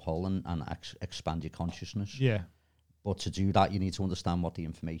yourself more whole and expand your consciousness. Yeah. But to do that, you need to understand what the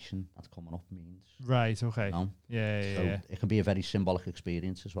information that's coming up means. Right. Okay. You know? Yeah. So Yeah. it can be a very symbolic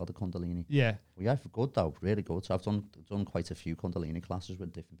experience as well, the Kundalini. Yeah. Well, yeah, good though, really good. So I've done quite a few Kundalini classes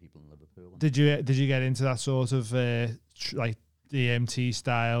with different people in Liverpool. Did you get into that sort of like DMT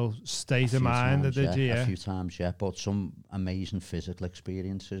style state of mind? Did you? A Yeah. few times, yeah. But some amazing physical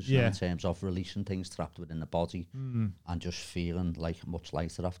experiences Yeah. in terms of releasing things trapped within the body and just feeling like much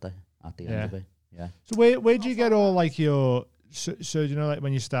lighter at the end of it. Yeah. So where do you get all like your so like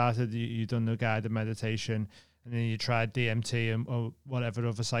when you started you done the guided meditation and then you tried DMT and or whatever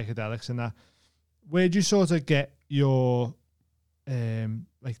other psychedelics and that, where do you sort of get your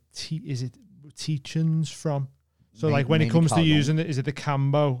is it teachings from? So like when it Mainly comes to Carl Jung. using it, is it the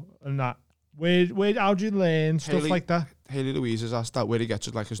Cambo and that? Where how do you learn stuff Haley- like that? Haley Louise has asked that where he gets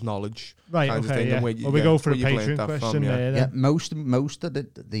it, like his knowledge. Right, kind of okay, thing, yeah. and Well, where we go for a where you've learnt Patreon that question from, there. Yeah, Then. most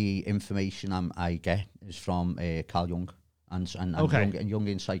of the information I get is from Carl Jung and Okay.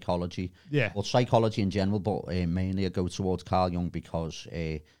 Jungian psychology. Yeah. Well, psychology in general, but mainly I go towards Carl Jung because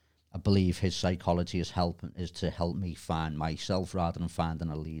I believe his psychology is to help me find myself rather than finding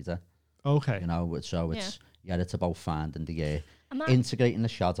a leader. Okay. So it's it's about finding the And that- integrating the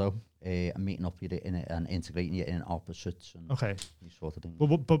shadow and meeting up with it in it and integrating it in opposites and Okay. these sort of things.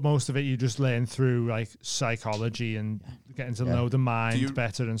 But most of it you just learn through like psychology and getting to Yeah. know the mind Do you-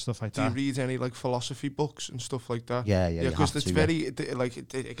 better and stuff like Do you that. read any like philosophy books and stuff like that? Yeah, you because have it's to, very it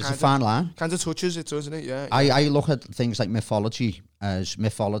it's a kind fine line. of touches it, doesn't it? Yeah. I look at things like mythology as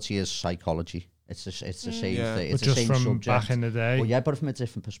psychology. It's the same Yeah. thing. But It's the just same from subject. back in the day. Well, yeah, but from a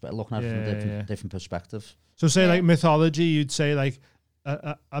different perspective, looking at it from a Yeah. different perspective. So say like mythology, you'd say like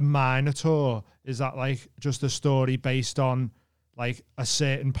a Minotaur, is that like just a story based on like a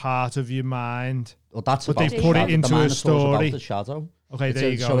certain part of your mind? Well, that's But about they the put it shadow. into The a Minotaur's story. about the shadow. Okay, there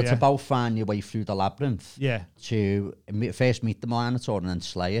you go. So it's yeah. about finding your way through the labyrinth. Yeah. To first meet the Minotaur and then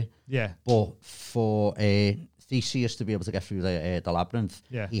slay it. Yeah. But for Theseus to be able to get through the labyrinth,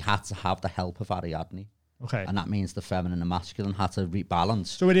 Yeah. he had to have the help of Ariadne. Okay. And that means the feminine and masculine had to rebalance.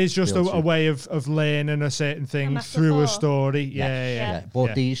 So it is just be able a to- way of learning a certain thing through a metaphor. story. Yeah.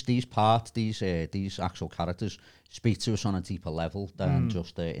 But these actual characters speak to us on a deeper level than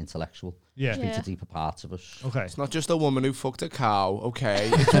just intellectual. Yeah. Speak Yeah. to deeper parts of us. Okay. It's not just a woman who fucked a cow, okay?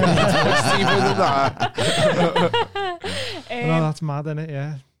 It's deeper than that. No, that's mad, isn't it?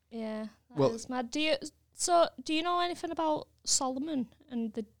 Yeah. Yeah, Well- that is mad. Do you know anything about Solomon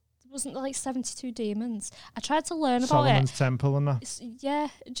and wasn't there like 72 demons? I tried to learn about Solomon's it. Temple and that. Yeah,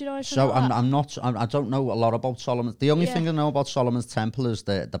 do you know anything So about that? I don't know a lot about Solomon. The only Yeah. thing I know about Solomon's Temple is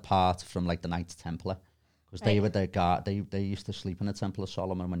the part from like the Knights Templar, because they Right. were the guard. They used to sleep in the Temple of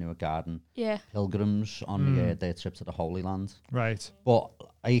Solomon when they were guarding Yeah, pilgrims on their trip to the Holy Land. Right. But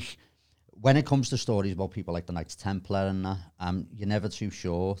when it comes to stories about people like the Knights Templar and that, you're never too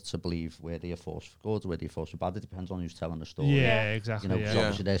sure to believe where they're force for good or where they're force for bad. It depends on who's telling the story. Yeah, Yeah. exactly. You know, 'cause yeah.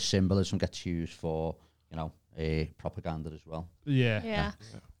 obviously their symbolism gets used for, propaganda as well. Yeah. yeah.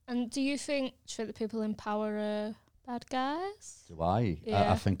 And do you think that people in power are bad guys? Do I?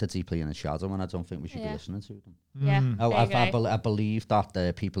 Yeah. I think they're deeply in the shadow, and I don't think we should be Yeah. listening to them. Yeah, Mm. I believe that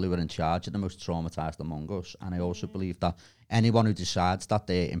the people who are in charge are the most traumatized among us, and I also believe that anyone who decides that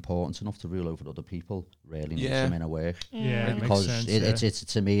they're important enough to rule over other people really needs Yeah. them in a work. Yeah, it makes Because sense. it's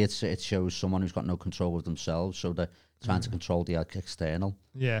to me, it shows someone who's got no control of themselves, so they're trying to control the external,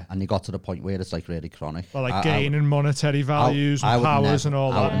 yeah. and they got to the point where it's like really chronic. Well, like I- gaining monetary values I and would powers never- and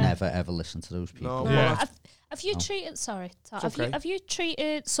all I would that. never ever listen to those people. No, No, Yeah. have you treated? Sorry, Tom, It's okay. have you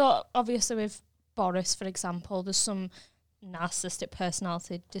treated? So obviously with Boris, for example, there's some narcissistic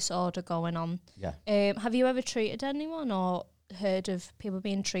personality disorder going on. Yeah. Have you ever treated anyone or heard of people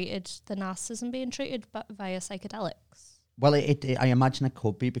being treated, the narcissism being treated via psychedelics? Well, I imagine it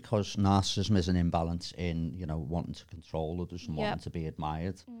could be because narcissism is an imbalance in, wanting to control others and Yeah. wanting to be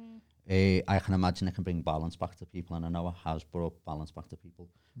admired. I can imagine it can bring balance back to people, and I know it has brought balance back to people.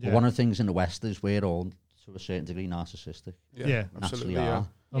 Yeah. But one of the things in the West is we're all, to a certain degree, narcissistic. Yeah. Naturally absolutely. are. Yeah.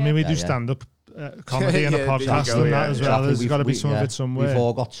 I mean, we Yeah, do yeah. stand-up comedy and a Yeah, there you podcast go, and yeah, that as well. Exactly. There's We've- got to be we- some of yeah, it somewhere. We've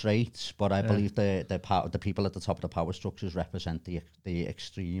all got traits, but I Yeah. believe the people at the top of the power structures represent the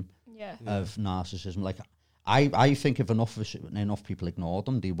extreme Yeah. of narcissism. Like, I think if enough people ignore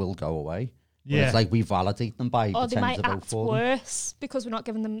them, they will go away. But Yeah. it's like we validate them by Or they pretending might to vote act for them. worse because we're not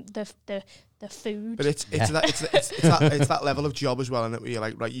giving them the food. But it's that level of job as well, and where you're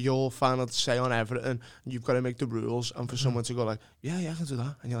like, right, your final say on everything, and you've got to make the rules, and for someone to go like, yeah, I can do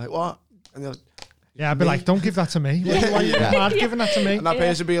that, and you're like, what? And you're like, Yeah, I'd be like, don't give that to me. Why are you Yeah. mad giving that to me? and that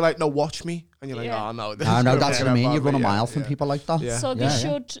person be like, no, watch me, and you're like, Yeah. oh no, I know, that's what I mean. You run a Yeah, mile from yeah. people like that. Yeah. So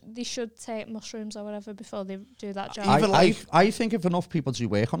Yeah, they should take mushrooms or whatever before they do that job. Even like- I think if enough people do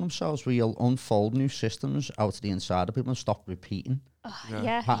work on themselves, we'll unfold new systems out to the inside of people and stop repeating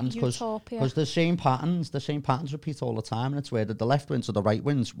yeah, patterns. utopia. Because the same patterns repeat all the time, and it's where the left wins or the right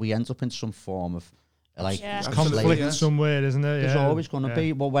wins, we end up in some form of Yeah. Absolutely, Conflict yeah. somewhere, isn't there? There's Yeah. always going to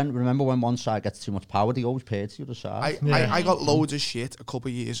be. Well, remember when one side gets too much power, they always pay to the other side. I got loads of shit a couple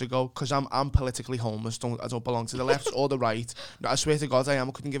of years ago because I'm politically homeless. I don't belong to the left or the right. No, I swear to God, I am.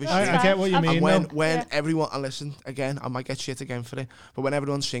 I couldn't give a shit. I get what you And mean. And though. when Yeah. everyone, and listen again, I might get shit again for it, but when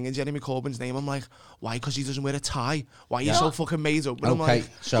everyone's singing Jeremy Corbyn's name, I'm like, why? Because he doesn't wear a tie. Why are you so fucking made up? But I'm Okay, like,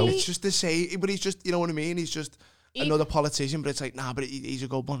 so- it's just the same. But he's just, you know what I mean? He's just another politician. But it's like, nah, but he's a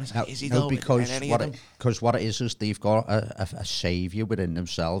good one. It's like, is he though? because And any what of them? what it is they've got a saviour within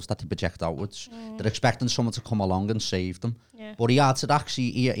themselves that they project outwards. They're expecting someone to come along and save them. Yeah. But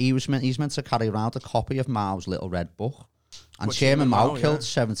he's meant to carry around a copy of Mao's little red book. And What's Chairman in Mao Mao, killed yeah.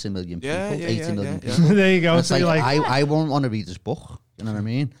 70 million people, Yeah, yeah, 80 yeah, million yeah, people. There you go. And it's So you're like, I won't want to read his book. You know what I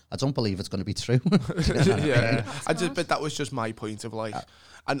mean? I don't believe it's going to be true. Yeah, but that was just my point of like,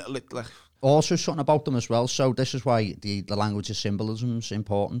 and like, Also something about them as well. So this is why the language of symbolism is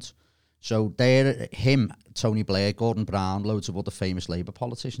important. So him, Tony Blair, Gordon Brown, loads of other famous Labour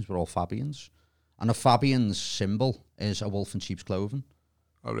politicians were all Fabians. And a Fabian's symbol is a wolf in sheep's clothing.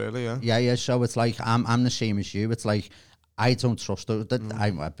 oh really? Yeah. Yeah. So it's like, I'm the same as you. It's like, I don't trust,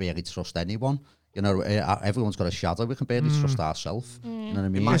 I barely trust anyone. You know, everyone's got a shadow. We can barely trust ourselves. You know what I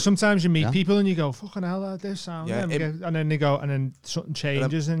mean? yeah, sometimes you meet Yeah. people and you go, fucking hell, this sound. Yeah, And then they go, and then something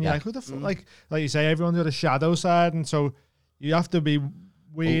changes, and you're yeah. like, who the fuck? Like you say, everyone's got a shadow side, and so you have to be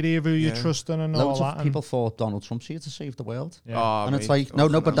wary of who you're trusting and all Loads that. of people thought Donald Trump's here to save the world. Oh, And it's mate, like, no,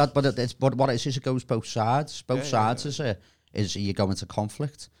 nothing else. but what it is it goes both sides. Both sides is you go into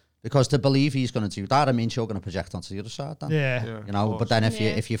conflict. Because to believe he's going to do that, it means you're going to project onto the other side then. You know, but then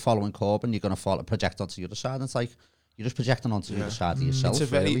if you're following Corbyn, you're going to project onto the other side. And it's like, you're just projecting onto the other side of yourself.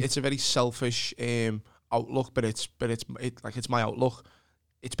 It's a very selfish outlook, but it's my outlook.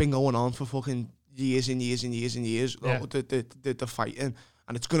 It's been going on for fucking years and years and years and years. The fighting,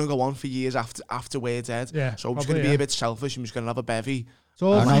 and it's gonna go on for years after we're dead. So I'm just gonna be a bit selfish. I'm just gonna have a bevy. It's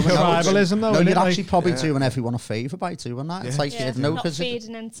all tribalism, though. No, isn't you're it? actually probably doing everyone a favour by doing that. It's like not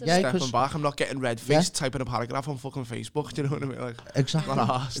feeding into stepping back. I'm not getting red-faced typing a paragraph on fucking Facebook. Do you know what I mean? Like,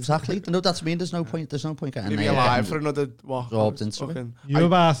 exactly. No, that's me. There's no point getting maybe alive for another absorbed into it. You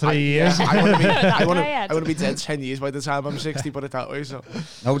about 3 years. I want to be dead 10 years by the time I'm 60. Put it that way. So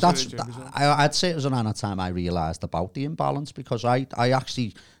no, I'd say it was around the time I realised about the imbalance, because I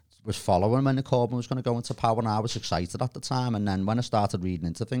actually was following when the Corbyn was going to go into power, and I was excited at the time. And then when I started reading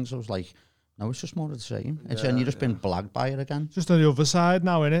into things, I was like, no, it's just more of the same. And you've just been blagged by it again. Just on the other side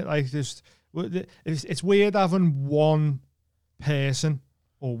now, innit? Like, it's weird having one person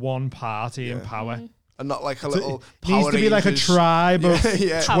or one party in power. And not like a little Power needs to be like a tribe of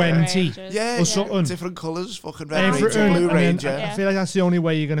 20 or something. Different colours, fucking red ranger, blue ranger. I feel like that's the only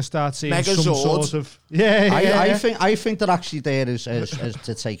way you're going to start seeing Megazord. some sort of... I think that actually there is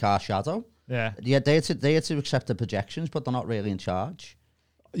to take our shadow. They're to accept the projections, but they're not really in charge.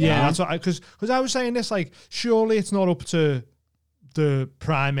 That's what because I was saying this, like, surely it's not up to the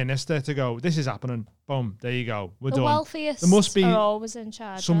Prime Minister to go, this is happening. Boom, there you go. We're done. The wealthiest there must be are always in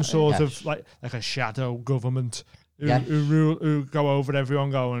charge. Some sort of like a shadow government who go over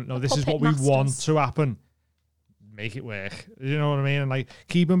everyone going, no, this is what we want to happen. Make it work. You know what I mean? And like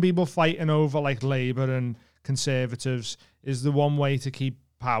keeping people fighting over like Labour and Conservatives is the one way to keep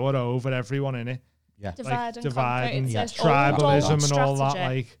power over everyone, innit? Divide and tribalism and all that.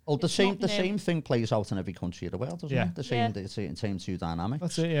 Like, the same thing plays out in every country of the world, doesn't it? The same two dynamics.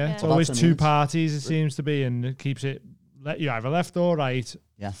 That's it. It's always two parties. It seems to be, and it keeps it. You either left or right.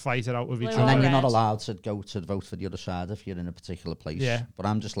 Fight it out with each other. And then you're not allowed to go to vote for the other side if you're in a particular place. But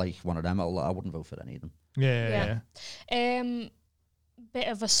I'm just like one of them. I wouldn't vote for any of them. Bit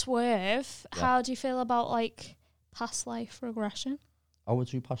of a swerve. How do you feel about like past life regression? I would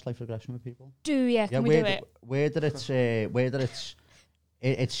do past life regression with people. Can we do it? Where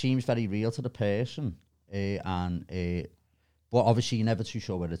it seems very real to the person, but obviously you're never too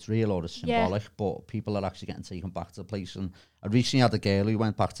sure whether it's real or it's symbolic. But people are actually getting taken back to the place. And I recently had a girl who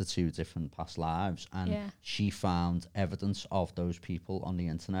went back to 2 different past lives, and she found evidence of those people on the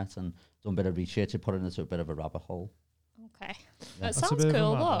internet and done a bit of research and put it into a bit of a rabbit hole. Okay, that sounds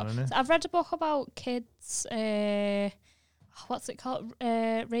cool though. So I've read a book about kids. What's it called?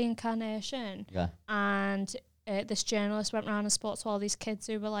 Reincarnation. And this journalist went around and spoke to all these kids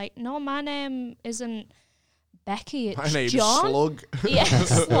who were like, no, my name isn't Becky, it's my name's John. Slug. Yeah,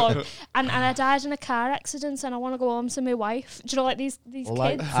 Slug. And I died in a car accident and I want to go home to my wife. Do you know, like these kids?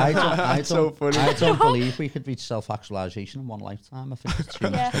 I so funny. I don't believe we could reach self-actualization in one lifetime. I think it's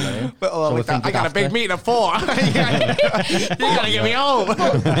too much to learn. But I got a big meeting at 4. You gotta get me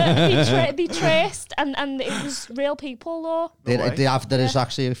home. Be traced, and it was real people though. There is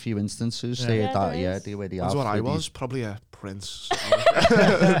actually a few instances where they are. That's what I was, probably a prince.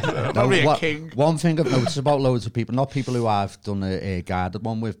 Probably a king. One thing I've noticed about loads of people, not people who I've done a guided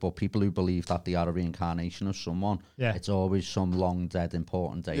one with, but people who believe that they are a reincarnation of someone. It's always some long dead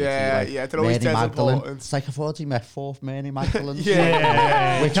important deity. They're always dead important. It's like I've already met 4th Mary Magdalene.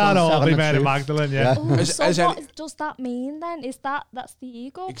 We can't all be Mary Magdalene. So what does that mean then? Is that's the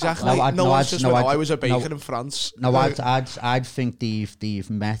ego? Exactly. I was a bacon in France. No, I'd think they've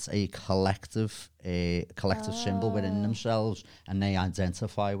met a collective symbol within themselves and they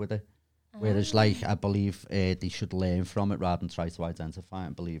identify with it. Whereas, like, I believe they should learn from it rather than try to identify it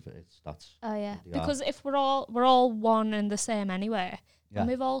and believe that's. Oh yeah, because if we're all one and the same anyway, and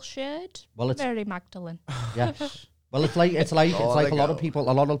we've all shared. Mary Magdalene. Yes. Well, it's like a lot of people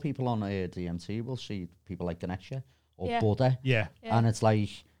on DMT will see people like Ganesha or Buddha. And it's like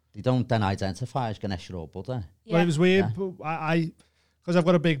they don't then identify as Ganesha or Buddha. Well, it was weird. I because I've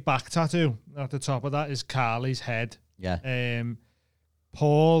got a big back tattoo. At the top of that is Carly's head.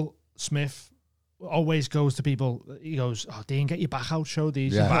 Paul Smith always goes to people. He goes, "Oh, Dean, get your back out. Show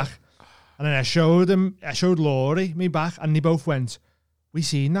these your back." And then I showed Laurie me back, and they both went, "We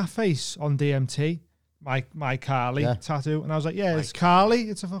seen that face on DMT." my Carly Yeah. tattoo, and I was like, yeah, it's Carly.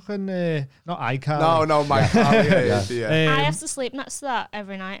 It's a fucking not iCarly. No, my Carly. I have to sleep next to that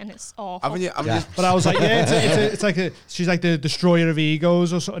every night, and it's awful. Haven't you? But I was like, yeah, it's like she's like the destroyer of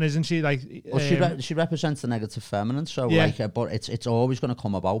egos or something, isn't she? Like, Well, she represents the negative feminine, so Yeah. like, but it's always going to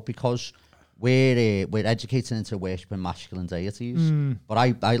come about because we're educated into worshipping masculine deities. But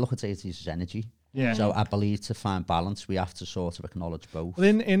I look at deities as energy. Yeah. So I believe to find balance, we have to sort of acknowledge both. well,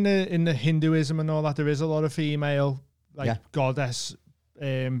 in the Hinduism and all that, there is a lot of female goddess. What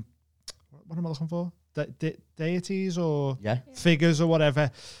am I looking for? Deities or figures or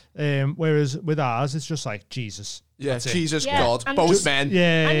whatever. Whereas with ours, it's just like Jesus. Yeah, That's it. Jesus, Yeah, God, and both just- men.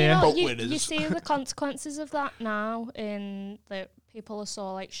 Yeah, And yeah. Both you winners. see the consequences of that now in the people are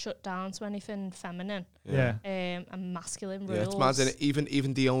so like shut down to anything feminine Yeah. and masculine Yeah, rules. it's mad. And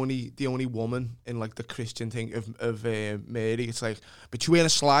even the only woman in like the Christian thing of Mary, it's like, but you ain't a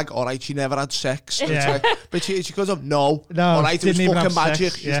slag, all right? She never had sex. And Yeah. it's like, but she goes up, no, No, all right, it was didn't even fucking have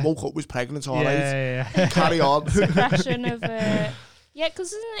magic. sex, She yeah. woke up, was pregnant, all right. Yeah. Carry on. Suppression of yeah,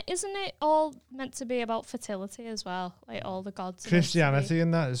 because isn't it all meant to be about fertility as well? Like all the gods. are meant to be- Christianity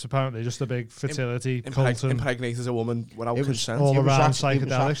and that is apparently just a big fertility cult and Impregnates a woman without It was consent. all it was around actually, it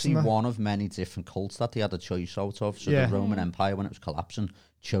was psychedelics actually and that. one of many different cults that they had a choice out of. So Yeah. the Roman Empire, when it was collapsing,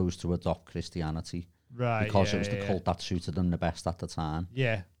 chose to adopt Christianity right because yeah, it was the yeah, cult that suited them the best at the time.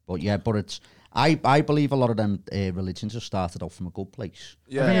 Yeah. But it's I believe a lot of them religions have started off from a good place.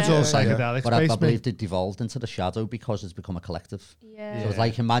 Yeah, I think it's all Yeah. psychedelics But I based. believe they devolved into the shadow because it's become a collective. Yeah. So it's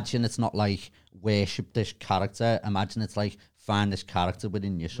like, imagine it's not like worship this character. Imagine it's like find this character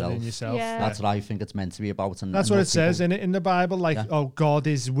within yourself. Within yourself. Yeah. That's what I think it's meant to be about. And That's what enough it says people- in the Bible. Like, Yeah. oh, God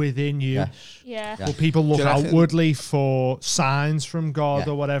is within you. Yes. Yeah. Yeah. But people look Do you reckon- outwardly for signs from God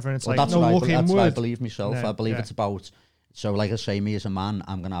Yeah. or whatever. And it's Well, like, that's no, what I look be- that's what I inward. believe myself. Yeah, I believe yeah. it's about. So, like I say, me as a man,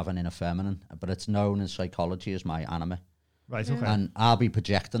 I'm gonna have an inner feminine, but it's known in psychology as my anima, Right, okay. and I'll be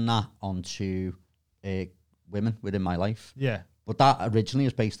projecting that onto women within my life. Yeah. But that originally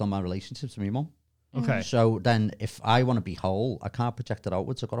is based on my relationship to my mum. Okay. So then, if I want to be whole, I can't project it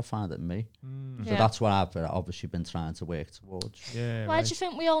outwards. I've got to find it in me. So Yeah. that's what I've obviously been trying to work towards. Yeah. Why right. do you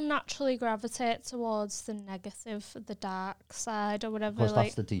think we all naturally gravitate towards the negative, the dark side, or whatever? Because Like,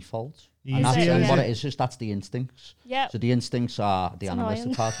 that's the default. Easy, And that's is it? what Yeah. it is that's the instincts. yeah, So the instincts are the It's animalistic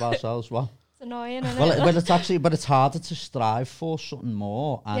annoying. part of ourselves. Well, it's annoying, isn't well, it? but it's actually, but it's harder to strive for something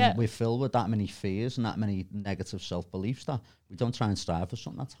more, and Yeah. we're filled with that many fears and that many negative self-beliefs that we don't try and strive for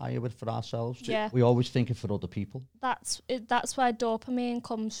something that's higher with for ourselves. Yeah. We always think it for other people. That's why dopamine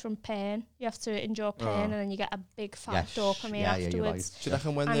comes from pain. You have to endure pain, and then you get a big fat Yes. dopamine Yeah, yeah, you're afterwards. Do you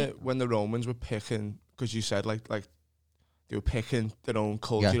reckon when the Romans were picking, because you said like they were picking their own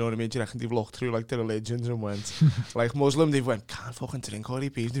cult, Yeah. you know what I mean? Do you reckon they've looked through like the religions and went, like Muslim, they've went, can't fucking drink or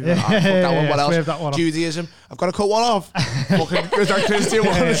eat beef. They've Yeah, gone, fuck that one, what swear else? that one off. Judaism, I've got to cut one off. Fucking, because that Christian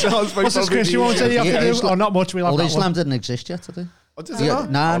one Yeah. sounds like What's this Christian one say you have Yeah, to do? Islam- Oh, not much. We'll have Well, that Islam one. didn't exist yet, did it? Oh, does Yeah, it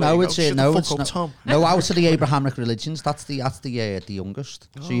not? no, Oh, there no, you it's go. Shut no, the it's fuck up, not. Tom. No, out of the Abrahamic religions, that's the youngest.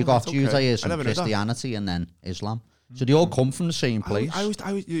 So you got right, okay. I Judaism, never knew that. Christianity, and then Islam. So they all come from the same place.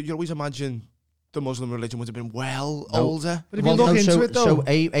 You always imagine the Muslim religion would have been well No. older. But if you look into it, though, so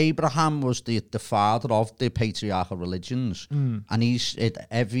Abraham was the father of the patriarchal religions, and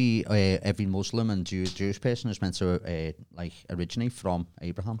every Muslim and Jewish person is meant to like originate from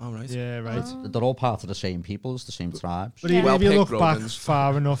Abraham. All right. yeah, right. They're all part of the same peoples, the same tribes. But even Well if you look picked back Romans.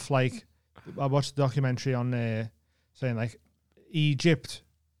 far enough, like I watched a documentary on saying like Egypt,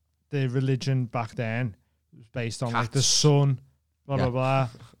 the religion back then was based on like the Cats. sun, blah Yeah. blah blah,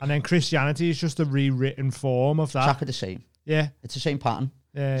 and then Christianity is just a rewritten form of that. Exactly the same. Yeah, It's the same pattern.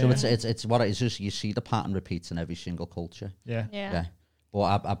 yeah, So yeah. it's what it is. Just you see the pattern repeats in every single culture. yeah. Yeah. Yeah.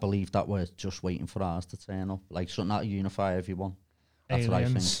 But I believe that we're just waiting for ours to turn up, like something that unify everyone. That's what I think.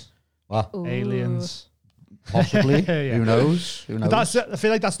 Aliens, Well, Ooh. aliens. possibly. Yeah. Who knows? Who knows? But that's I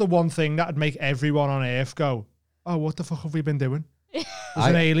feel like that's the one thing that'd make everyone on Earth go, "Oh, what the fuck have we been doing? There's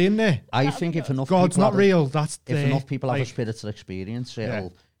an alien there. I think if enough God's people not have real. That's if there." enough people have a Like, spiritual experience,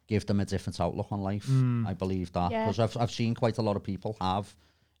 it'll give them a different outlook on life. I believe that Yeah. because I've seen quite a lot of people have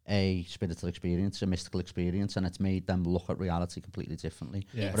a spiritual experience, a mystical experience, and it's made them look at reality completely differently.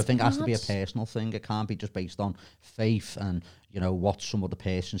 Yeah. But I think it has to be a mad. personal thing. It can't be just based on faith and what some other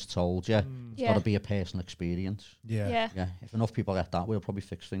person's told you. It's Yeah. got to be a personal experience. yeah, Yeah. Yeah, if enough people get that, we'll probably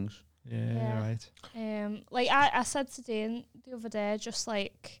fix things. yeah, Yeah. right. Like I said to Dean the other day, just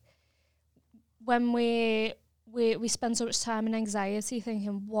like when we spend so much time in anxiety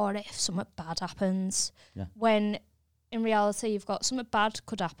thinking, what if something bad happens? Yeah. When in reality you've got something bad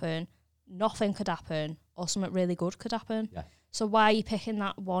could happen, nothing could happen, or something really good could happen. Yeah. So why are you picking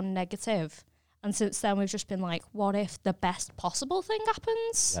that one negative And since then, we've just been like, what if the best possible thing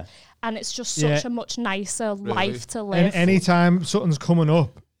happens? Yeah. And it's just such a much nicer life to live. And anytime something's coming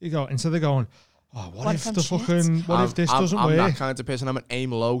up, you go, instead of going, oh, what if I'm the shit? fucking, what if this doesn't I'm work? that kind of person. I'm an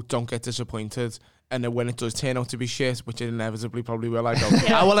aim low, don't get disappointed. And then when it does turn out to be shit, which it inevitably probably will, I go,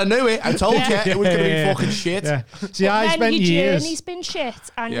 well, I knew it. I told you it was going to be fucking shit. Yeah. See, I then spent your years. journey's been shit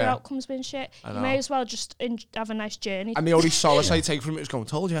and your outcome's been shit. You may as well just have a nice journey. And the only solace I take from it is going,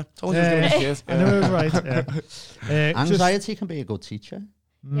 told you it was going to be shit. I know it was right. Yeah. Anxiety can be a good teacher.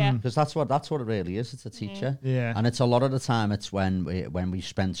 Yeah. Because that's what it really is. It's a teacher. Yeah. And it's a lot of the time it's when we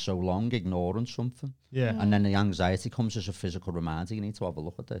spend so long ignoring something. Yeah. And then the anxiety comes as a physical reminder. You need to have a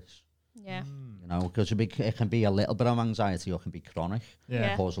look at this. Yeah. You know, because it can be a little bit of anxiety or it can be chronic.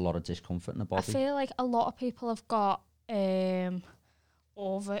 Yeah. Cause a lot of discomfort in the I body. feel like a lot of people have got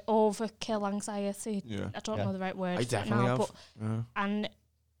overkill anxiety. Yeah. I don't know the right word I for it definitely now, have. but and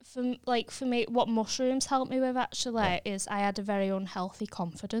for me, what mushrooms helped me with actually is I had a very unhealthy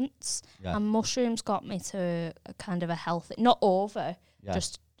confidence, and mushrooms got me to a kind of a healthy, not over,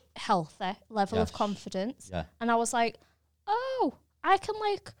 just healthy level of confidence. Yeah. And I was like, oh, I can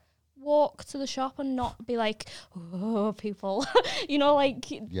like walk to the shop and not be like, oh, people, you know,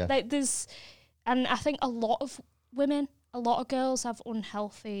 like there's, and I think a lot of women, a lot of girls have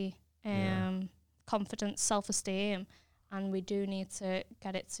unhealthy confidence, self-esteem, and we do need to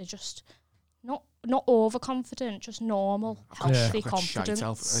get it to just not overconfident, just normal, healthy confidence.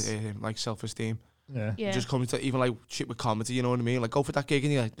 Like self-esteem. Yeah. Yeah. It just comes to even like shit with comedy, you know what I mean? Like go for that gig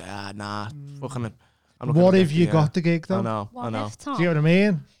and you're like, nah, fucking. What if you got the gig though? I know. What if, Tom? Do you know what I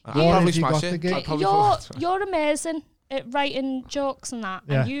mean? I'd probably if you smash got it. the gig? I'd probably You're amazing at writing jokes and that,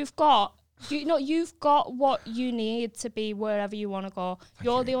 Yeah. and you've got what you need to be wherever you want to go.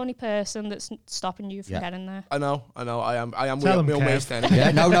 You're the only person that's stopping you from getting there. I know. I am Tell with him, my Kev. waste enemy.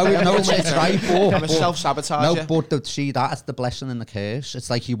 Yeah, no, it's right. I'm a self-sabotager. No, but see, that's the blessing and the curse. It's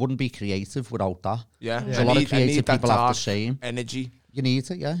like you wouldn't be creative without that. Yeah. There's a lot of creative people have the same energy. You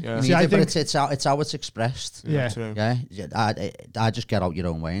need it, yeah. You need See, I it, but think- it's how it's expressed. Yeah. True. Yeah, I just get out your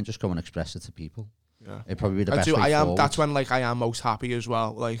own way and just go and express it to people. Yeah. It'd probably be the I best do. way I am. forward. That's when like I am most happy as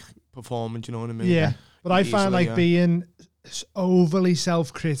well. Like performing. Do you know what I mean? Yeah. But I Easily, find like yeah. being overly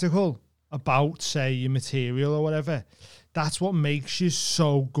self-critical about, say, your material or whatever, that's what makes you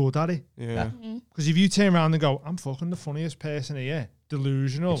so good at it. Yeah. Because if you turn around and go, I'm fucking the funniest person here,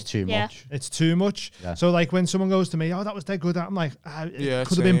 delusional. It's too Yeah. much. It's too much. Yeah. So like when someone goes to me, oh, that was dead good, I'm like, Yeah. it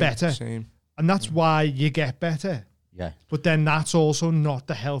could have been same, better. Same. And that's why you get better. Yeah. But then that's also not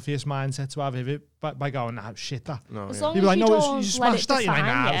the healthiest mindset to have, if it, by going, nah, shit that. No. As Yeah. long People as are like, you no, don't you let smashed it that. You're like,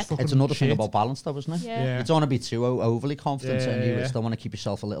 define nah, it you. was fucking It's another thing shit. about balance, though, isn't it? Yeah. You don't want to be too overly confident, and you Yeah. still want to keep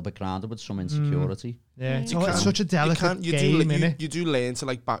yourself a little bit grounded with some insecurity. Yeah, it's, You it's can- such a delicate game, innit? You do learn to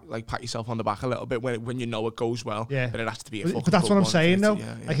like pat yourself on the back a little bit when you know it goes well. Yeah. But it has to be a fucking But that's good what I'm one, saying, though.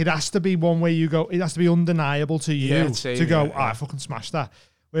 yeah. Like, it has to be one way you go, it has to be undeniable to you Yeah, same, to go, yeah, I fucking smashed that.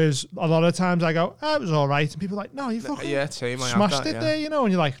 Whereas a lot of times I go, it was all right. And people are like, no, you fucking same. I have smashed that, it yeah. there, you know?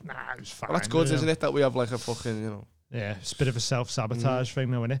 And you're like, nah, it was fine. Well, that's good, you know? isn't it? That we have like a fucking, you know. Yeah, it's a bit of a self-sabotage thing,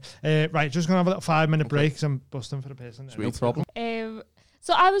 though, isn't it? Right, just going to have a little 5-minute break because I'm busting for the piss. Sweet. No problem.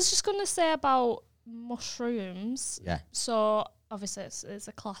 So I was just going to say about mushrooms. Yeah. So obviously it's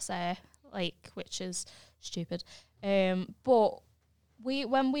a class A, like, which is stupid. But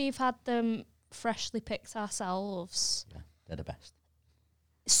when we've had them freshly picked ourselves, Yeah, they're the best.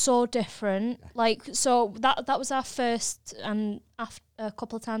 so different. Like, so that was our first, and after a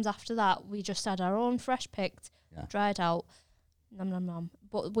couple of times after that, we just had our own fresh picked, dried out, nom nom nom.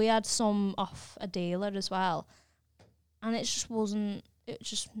 But we had some off a dealer as well, and it just wasn't. It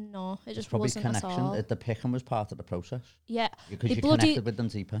just Probably wasn't at all. connection. The picking was part of the process Yeah, because They you bloody- connected with them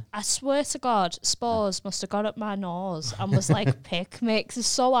deeper. I swear to God, spores must have got up my nose and was like, pick me. 'Cause it's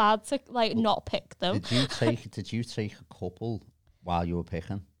so hard to like not pick them. Did you take a couple while you were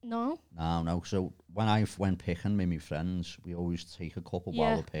picking? No. No. So when I went picking with my friends, we always take a couple Yeah.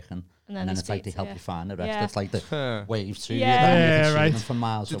 while we're picking, And and then then they it's like speak they to help you. you find the rest. Yeah. It's like the wave to you. Yeah. Then you Yeah, can see right. them from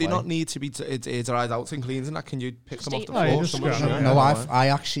miles Do away. they not need to be dried out and cleaned and that? Can you pick them off the Oh, you floor? just Someone grab show them. you? No, I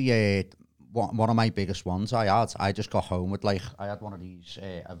actually one of my biggest ones I just got home with I had one of these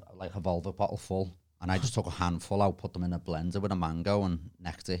like a Volvo bottle full, and I just took a handful out, put them in a blender with a mango and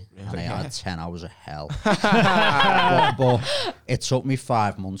nectar, and I had 10 hours of hell. but it took me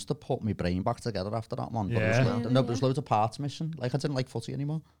 5 months to put my brain back together after that one. But Yeah. there was loads of parts missing. Like I didn't like footy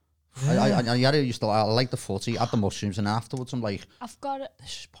anymore. I like the footy, had the mushrooms, and afterwards I'm like, I've got it.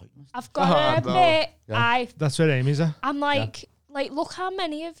 this is pointless. I've got to admit, Yeah. That's where Amy's at. I'm like like, look how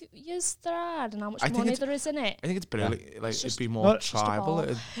many of yous there are and how much money there is in it. I think it's brilliant. Like, it'd be Well, more it's just a tribal.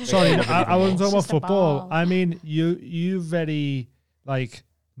 ball. Sorry, I wasn't talking about Just a football. ball. I mean, you very like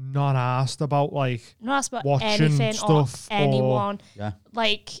not asked about like Not asked about watching anything stuff or anyone. Yeah.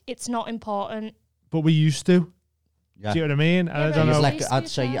 Like, it's not important. but we used to. Yeah. Do you know what I mean? And I but don't it's know.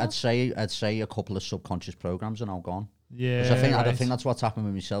 like- I'd say a couple of subconscious programs are now gone. Yeah, 'Cause I right. think that's what's happened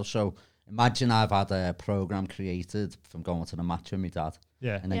with myself. So imagine I've had a program created from going to the match with my dad,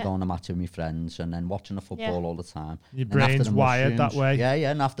 Yeah, and then Yeah. going to the match with my friends, and then watching the football all the time. your And after brain's the wired that mushrooms- way.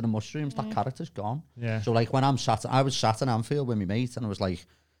 Yeah, and after the mushrooms, that character's gone. Yeah. So like when I was sat in Anfield with my mate, and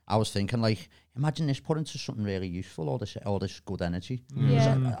I was thinking like, imagine this put into something really useful, all this good energy.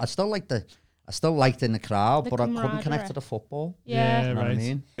 Yeah. I still liked in the crowd, The but I couldn't connect camaraderie. to the football. Yeah. You know what I right.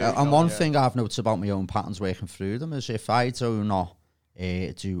 mean? And one thing I've noticed about my own patterns working through them is if I do not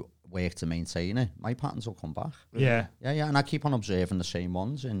do work to maintain it, my patterns will come back. Yeah. Yeah, and I keep on observing the same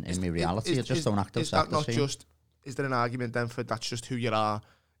ones in my reality. I just don't act Is exactly that the not same. just? Is there an argument then for that's just who you are,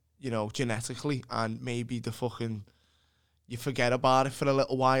 genetically, and maybe you forget about it for a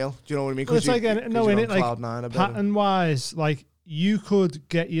little while? Do you know what I mean? Well, it's like in it, like cloud nine a bit. pattern wise, like you could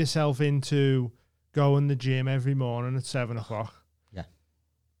get yourself into going to the gym every morning at 7:00. Yeah.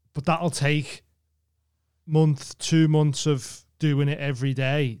 But that'll take 2 months of doing it every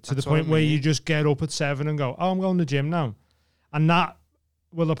day to That's the what point I where mean. you just get up at 7 and go, oh, I'm going to the gym now. And that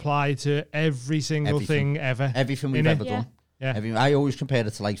will apply to every single Everything. thing ever. Everything we've Innit? ever Yeah. done. Yeah. I always compare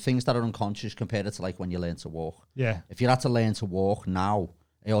it to like things that are unconscious, compare it to like when you learn to walk. Yeah. If you had to learn to walk now,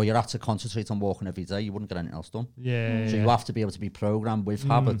 or you had to concentrate on walking every day, you wouldn't get anything else done. Yeah. So you have to be able to be programmed with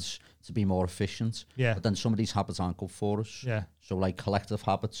habits to be more efficient. Yeah. But then some of these habits aren't good for us. Yeah. So like collective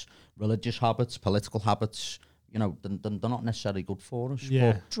habits, religious habits, political habits, they're not necessarily good for us.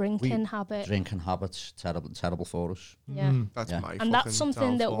 Yeah. But Drinking habit. drinking habits, terrible for us. Yeah. That's Yeah. my And that's fucking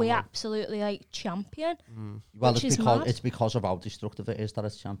something that downfall, we man. absolutely like champion. Well, Which it's is mad. because of how destructive it is that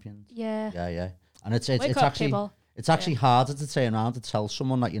it's championed. Yeah. Yeah. And it's Wake up, actually people. it's actually harder to turn around to tell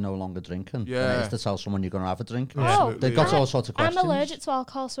someone that you're no longer drinking than it Yeah. is to tell someone you're going to have a drink. Oh, They've got all sorts of I'm questions. allergic to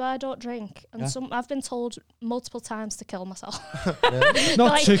alcohol, so I don't drink. And Yeah. I've been told multiple times to kill myself.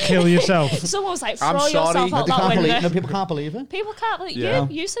 Not Like- to kill yourself. Someone was like, I'm throw sorry, yourself but out They that can't window. believe, no, people can't believe it. People can't believe Yeah.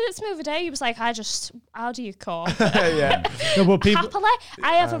 you said it to me the other day. You was like, how do you cope? Yeah. No, but people. Happily,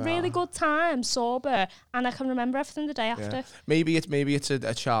 I have a really good time sober, and I can remember everything the day after. Maybe it's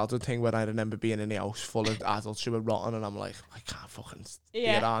a childhood thing where I remember being in the house full of adults who were rotten, and I'm like, I can't fucking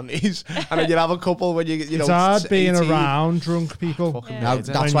Yeah. get on these. And then you have a couple when you It's hard being 18. around drunk people. Fucking Yeah. Now,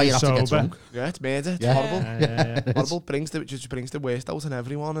 murder. that's When why you you're have to get sober. drunk. Yeah, it's murder. It's Yeah. horrible. Yeah. Horrible. Brings the worst out in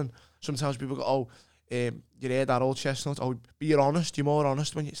everyone. And sometimes people go, oh, you hear that old chestnut? Oh, but you're honest. You're more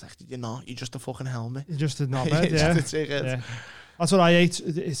honest when it's like, you're not. You're just a fucking helmet. You just did not You're bad, yeah. just a ticket. Yeah. That's what I hate.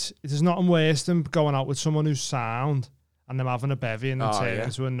 There's nothing worse than going out with someone who's sound and them having a bevy and then Oh, turning yeah.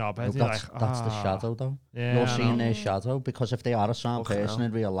 into a knobhead. Look, You're that's like, the "Ah." shadow, though. Yeah, You're I seeing know. their shadow, because if they are a sound Fucking person hell.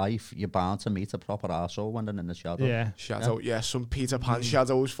 in real life, you're bound to meet a proper arsehole when they're in the shadow. Yeah. Shadow, yeah, some Peter Pan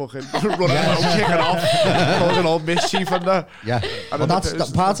shadows fucking running around, kicking off, causing all mischief and that. Yeah. And But then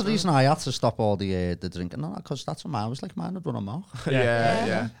that's part of the reason I had to stop all the drinking, because that's what mine was like. Mine would run amok.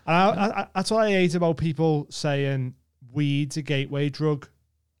 Yeah. And that's what I hate about people saying weed's a gateway drug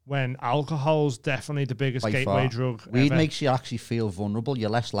when alcohol's definitely the biggest By gateway far. drug Weed ever. makes you actually feel vulnerable. You're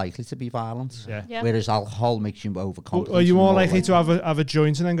less likely to be violent. Yeah. Yeah. Whereas alcohol makes you overconfident. Are you more and likely to have a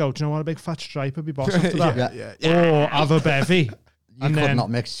joint and then go, do you know what, a big fat stripe would be boss after that? Yeah. Or have a bevy. You and could then- not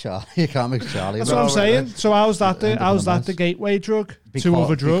mix Charlie. You can't mix Charlie. That's No, what I'm saying. So how's that Independence. the gateway drug to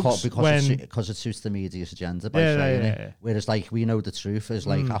other drugs? Because it suits the media's agenda by Yeah, saying yeah, it. yeah. Whereas, like, we know the truth is,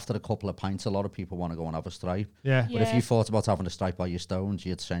 like, after a couple of pints, a lot of people want to go and have a stripe. Yeah. But if Yeah. you thought about having a stripe while you're stoned,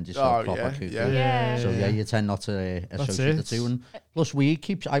 you'd send yourself Oh, proper yeah, cuckoo. yeah. Yeah. So, yeah, you tend not to associate the it. two. And plus,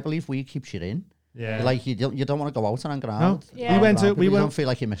 I believe weed keeps you in. Yeah. Like, you don't want to go out and hang around. No. Yeah. You don't feel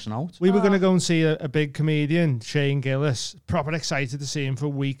like you're missing out. We were going to go and see a big comedian, Shane Gillis. Proper excited to see him for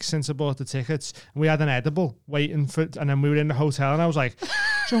weeks since I bought the tickets. And we had an edible waiting for, and then we were in the hotel, and I was like, "Do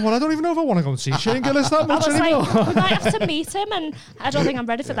you know what? I don't even know if I want to go and see Shane Gillis that I much was anymore." like, we might have to meet him, and I don't think I'm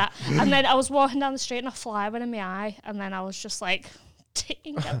ready for that. And then I was walking down the street, and a fly went in my eye, and then I was just like,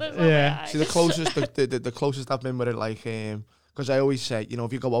 taking at this Yeah. See, the closest I've been with it, like, because I always say,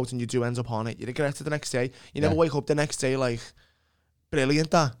 if you go out and you do end up on it, you regret it the next day. You never wake up the next day like,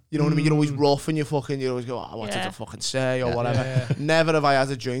 brilliant that. You know what I mean? You're always rough and you always go, oh, what did I fucking say or whatever. Yeah. Never have I had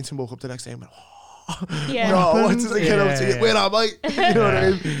a joint and woke up the next day and went, oh, Yeah. no, what did I get up to? Yeah. Where am I? You know what I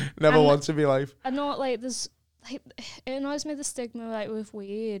mean? Never And- once in my life. I know, like, there's, like, it annoys me the stigma, like, with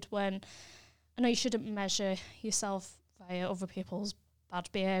weed, when I know you shouldn't measure yourself via other people's bad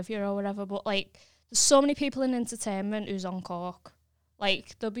behaviour or whatever. But like, there's so many people in entertainment who's on coke.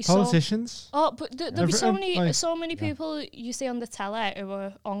 Like, there'll be politicians. but there'll be so many like, people you see on the telly who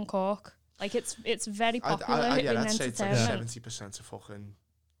are on coke. Like, it's very popular in I'd say entertainment. it's like 70% of fucking,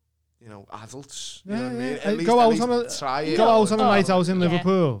 you know, adults. Yeah, You know what I mean? yeah. At least, Go at out least on a try it. go out on a Oh, night out in yeah.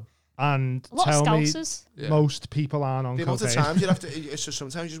 Liverpool and A lot tell of me Scousers. most people aren't on The amount of cocaine. times you'd have to, it's just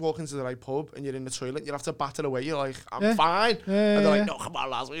sometimes you just walk into the right pub and you're in the toilet, you'd have to batter away. You're like, I'm Yeah. fine. Yeah, And they're like, yeah. no, come on,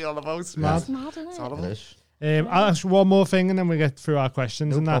 lads, what are you on about? It's mad. It's mad, isn't It's it? horrible. It is. I'll ask one more thing and then we get through our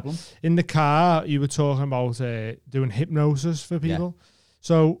questions. No and problem. that in the car, you were talking about doing hypnosis for people.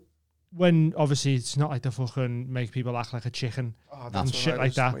 So when obviously it's not like to fucking make people act like a chicken Oh, and what shit I like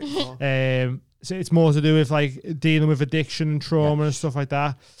was that. waiting for. So it's more to do with like dealing with addiction and trauma and stuff like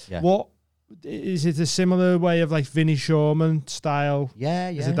that. Yeah. What is it? A similar way of like Vinnie Shaman style? Yeah,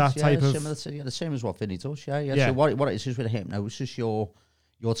 yeah. Is it that type of? Similar to, the same as what Vinny does, yeah. Yeah. So what it is with hypnosis, you're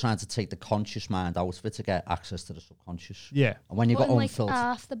trying to take the conscious mind out of it to get access to the subconscious. Yeah. And when you've got Putting like unfiltered,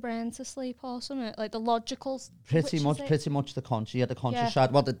 half the brain to sleep or something, like the logical. pretty which much the conscious, the conscious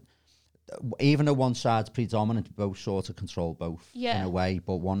side. Well, even though one side's predominant, both sort of control both in Yeah. a way.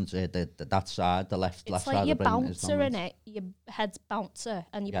 But one's that side, the left It's side like of your the brain is bouncer in dominant. it, your head's bouncer,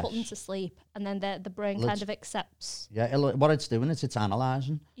 and you put them Yes. to sleep, and then the brain Well, kind of accepts. Yeah, what it's doing is it's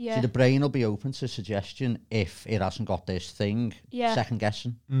analysing. Yeah. See, the brain will be open to suggestion if it hasn't got this thing, Yeah. second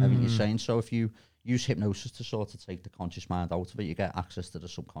guessing everything you're saying. So if you use hypnosis to sort of take the conscious mind out of it, you get access to the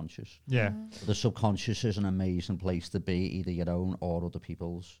subconscious. Yeah. Mm. The subconscious is an amazing place to be, either your own or other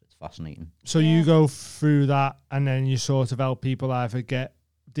people's. It's fascinating. So you go through that and then you sort of help people either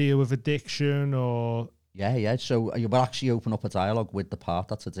deal with addiction or Yeah. So you will actually open up a dialogue with the part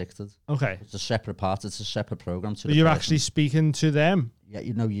that's addicted. okay. It's a separate part. It's a separate program. So you're actually speaking to them. Yeah,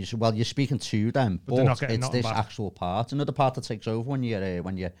 you're speaking to them, But they're not getting it's nothing this back. actual part. Another part that takes over when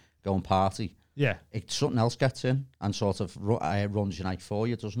you go and party. Yeah. It's something else gets in and sort of runs your night for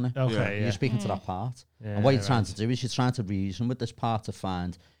you, doesn't it? Okay. Yeah. Yeah. You're speaking to that part, Yeah, and what you're trying right. to do is you're trying to reason with this part to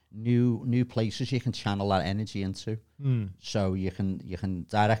find new places you can channel that energy into. So you can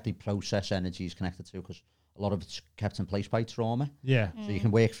directly process energies connected to, because a lot of it's kept in place by trauma. Yeah. So you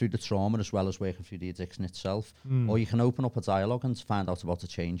can work through the trauma as well as working through the addiction itself, or you can open up a dialogue and find out about a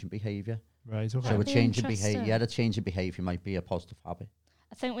change in behaviour. Right. Okay. So a That'd be change in interesting. behaviour, the change in behaviour might be a positive habit.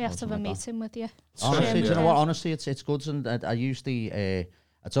 I think we have to have a Something like that. meeting with you. Honestly, do you know Yeah. what? Honestly, it's good, and I use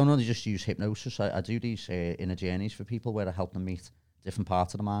I don't only just use hypnosis. I do these inner journeys for people where I help them meet different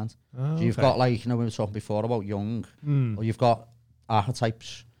parts of the mind. Oh, So you've okay. got, like, we were talking before about Jung, or you've got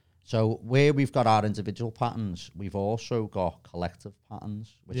archetypes. So where we've got our individual patterns, we've also got collective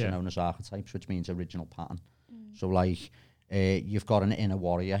patterns, which Yeah. are known as archetypes, which means original pattern. So like you've got an inner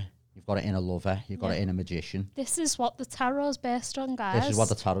warrior, you've got an inner lover, you've got an inner magician. This is what the tarot's based on, guys. This is what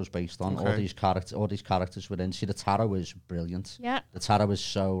the tarot's based on. Okay. All these characters within. See, the tarot is brilliant. Yeah, The tarot is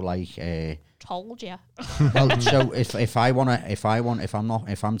so like. told you. Well, so if I'm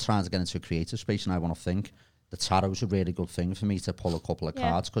trying to get into a creative space and I want to think, the tarot's a really good thing for me to pull a couple of Yeah.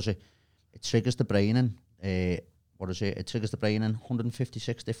 cards, because it triggers the brain in It triggers the brain in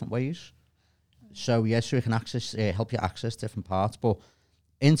 156 different ways. So so it can help you access different parts, but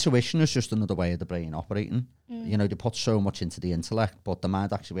intuition is just another way of the brain operating. You know, they put so much into the intellect, but the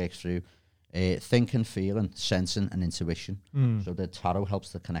mind actually works through thinking, feeling, sensing, and intuition. So the tarot helps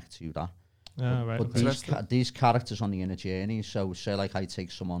to connect to that. Ah, right. But Okay. these characters on the inner journey, so say like I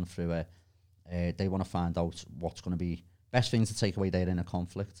take someone through they want to find out what's going to be best thing to take away their inner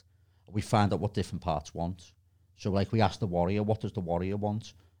conflict. We find out what different parts want. So like we ask the warrior, what does the warrior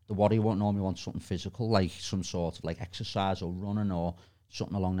want? The warrior won't normally want something physical, like some sort of like exercise or running or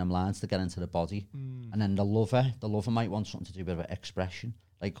something along them lines to get into the body. And then the lover might want something to do with expression.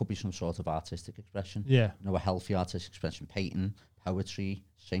 Like it could be some sort of artistic expression. Yeah. You know, a healthy artistic expression, painting, poetry,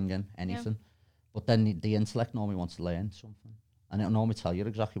 singing, anything. But then the intellect normally wants to learn something. And it'll normally tell you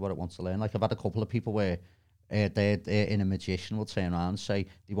exactly what it wants to learn. Like I've had a couple of people where their inner magician will turn around and say,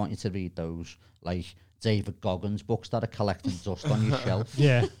 they want you to read those, like David Goggins books that are collecting dust on your shelf.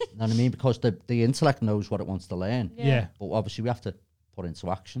 Yeah. You know what I mean? Because the intellect knows what it wants to learn. Yeah. But obviously we have to put into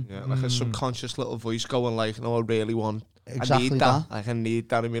action. Yeah, like a subconscious little voice going like, no, I really want, Exactly I need that. Like I need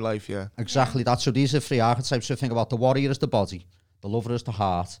that in my life, yeah. Exactly that. So these are three archetypes. So think about the warrior is the body, the lover is the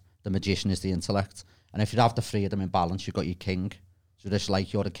heart, the magician is the intellect. And if you have the three of them in balance, you've got your king. So this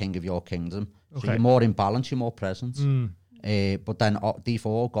like you're the king of your kingdom. So Okay. you're more in balance, you're more present. But then they've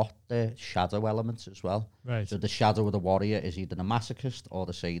all got the shadow elements as well. Right. So the shadow of the warrior is either the masochist or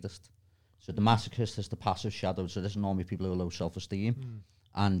the sadist. So the masochist is the passive shadow. So this is normally people who are low self-esteem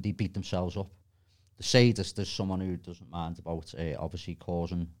and they beat themselves up. The sadist is someone who doesn't mind about obviously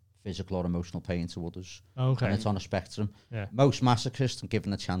causing physical or emotional pain to others. Okay. And it's on a spectrum. Yeah. Most masochists,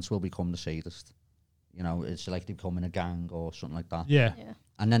 given a chance, will become the sadist. You know, it's like they become in a gang or something like that. Yeah.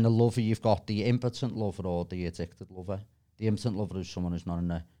 And then the lover, you've got the impotent lover or the addicted lover. The impotent lover is someone who's not in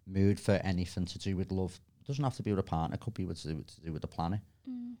the mood for anything to do with love. It doesn't have to be with a partner. It could be to do with the planet.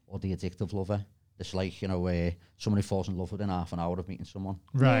 Or the addictive lover. It's like, you know, someone who falls in love within half an hour of meeting someone.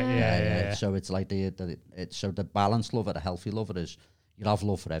 Right, yeah. So it's like so the balanced lover, the healthy lover is you have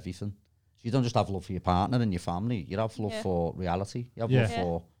love for everything. So you don't just have love for your partner and your family. You have love for reality. You have love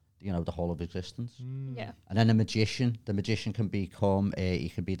for, you know, the whole of existence. Yeah. And then the magician can become he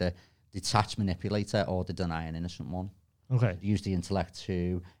can be the detached manipulator or the denying innocent one. Okay. You use the intellect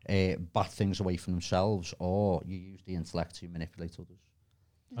to bat things away from themselves, or you use the intellect to manipulate others.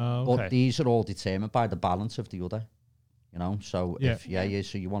 Okay. But these are all determined by the balance of the other. You know, so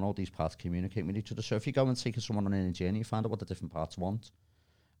so you want all these parts to communicate with each other. So if you go and take someone on a journey, you find out what the different parts want.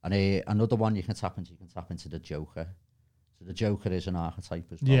 And another one you can tap into the Joker. So the Joker is an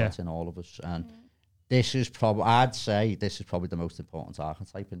archetype as well. It's in all of us. And I'd say this is probably the most important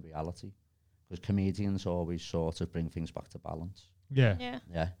archetype in reality. Because comedians always sort of bring things back to balance. Yeah.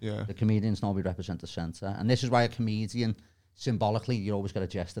 The comedians normally represent the centre. And this is why a comedian, symbolically, you always get a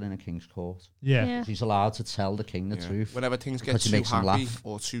jester in a king's court. Yeah. He's allowed to tell the king the truth. Whenever things get too happy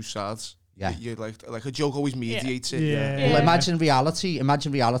or too sad, you like a joke always mediates it. Well, imagine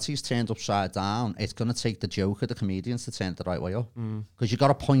reality's turned upside down. It's going to take the Joker, the comedians, to turn it the right way up. Because you've got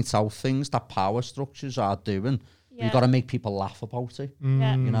to point out things that power structures are doing. You've got to make people laugh about it. You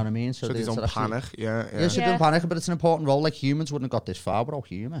know what I mean? So they don't panic. Yes, they don't panic, but it's an important role. Like, humans wouldn't have got this far without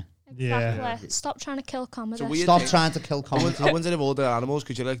humour. Exactly. Stop trying to kill comedy. Stop trying to kill comedy. I wonder if all the animals,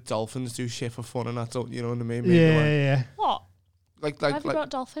 because you like dolphins do shit for fun and that, don't you know what I mean? Yeah. What? Like, why have you brought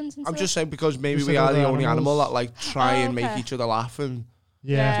dolphins into I'm just saying because maybe Just we like are the other only animals. animal that like try and make each other laugh and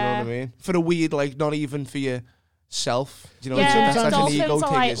do you know what I mean? For a weird, like, not even for yourself. Do you know what I mean? That's like an ego dolphins are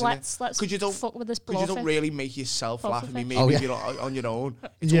thing, like, isn't let's you don't fuck with this Because you don't blowfish. really make yourself laugh. I mean, Blowfish. maybe if you're not on your own.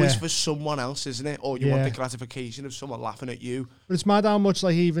 It's always for someone else, isn't it? Or you want the gratification of someone laughing at you. But it's mad how much,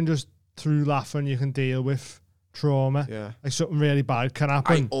 like, even just through laughing you can deal with trauma. Like, something really bad can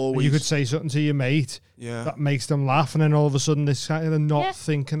happen. And you could say something to your mate that makes them laugh, and then all of a sudden this kind of not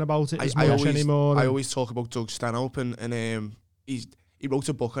thinking about it as much anymore. I always talk about Doug Stanhope, and he wrote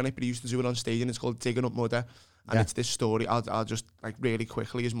a book on it, but he used to do it on stage, and it's called Digging Up Mother. And it's this story. I'll just, like, really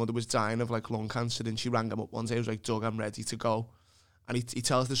quickly. His mother was dying of, like, lung cancer, and she rang him up one day. He was like, Doug, I'm ready to go. And he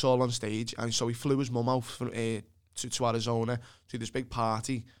tells this all on stage. And so he flew his mum out from, to Arizona to this big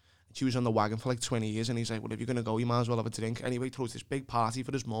party. She was on the wagon for like 20 years, and he's like, well, if you're going to go, you might as well have a drink. Anyway, he throws this big party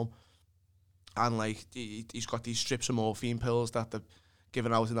for his mum. And, like, he's got these strips of morphine pills that they're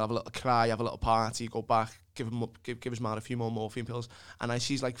giving out, and have a little cry, have a little party, go back, give his man a few more morphine pills. And as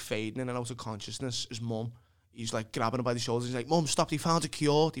she's, like, fading in and out of consciousness, his mum, he's like grabbing her by the shoulders. He's like, Mum, stop, he found a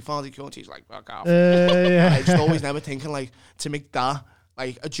cure. And she's like, fuck off. I just always never thinking, like, to make that,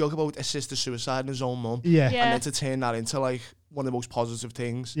 like, a joke about a sister suicide and his own mum. And then to turn that into, like, one of the most positive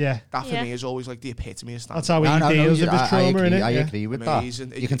things. That for me is always, like, the epitome of stand-up. That's how he deals with his trauma, innit? I agree with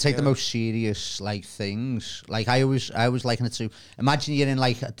Amazing. that. You can take the most serious, like, things. Like, I always liken it to, imagine you're in,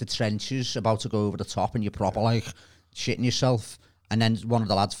 like, the trenches about to go over the top and you're proper, like, shitting yourself. And then one of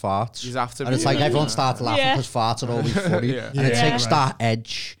the lads farts. He's after and it's like everyone starts laughing because farts are always funny. And it takes that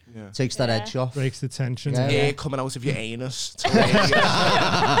edge. Takes that edge off. Breaks the tension. Air coming out of your anus. It's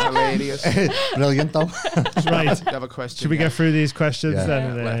hilarious. Brilliant, though. Right. You have a question. Should we get through these questions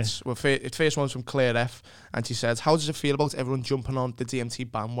then? Let's. Well, the first one's from Claire F. And she says, how does it feel about everyone jumping on the DMT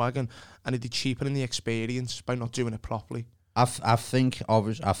bandwagon? And are they cheapening the experience by not doing it properly? I think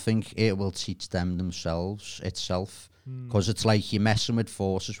it will teach them itself. Because it's like you're messing with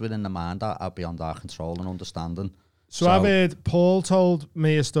forces within the mind that are beyond our control and understanding. So I've heard Paul told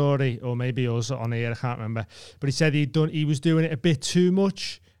me a story, or maybe us on here, I can't remember. But he said he was doing it a bit too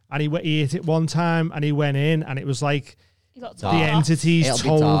much, and he ate it one time, and he went in, and it was like the entities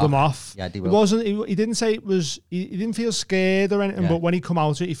told him off. Yeah, they it will. wasn't. He didn't say it was. He didn't feel scared or anything. But when he come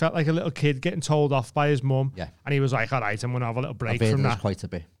out of it, he felt like a little kid getting told off by his mum. Yeah, and he was like, "All right, I'm gonna have a little break I've heard from there's that." Quite a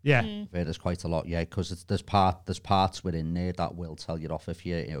bit. Yeah, there's quite a lot. Yeah, because there's parts within there that will tell you off if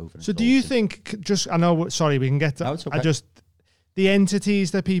you're over. So do you think? I know. Sorry, we can get to. No, it's okay. The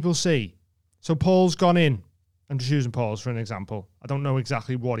entities that people see. So Paul's gone in. I'm just using Paul's for an example. I don't know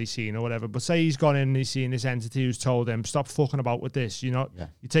exactly what he's seen or whatever, but say he's gone in and he's seen this entity who's told him, stop fucking about with this. You're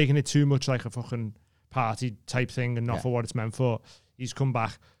taking it too much like a fucking party type thing and not for what it's meant for. He's come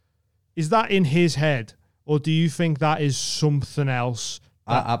back. Is that in his head, or do you think that is something else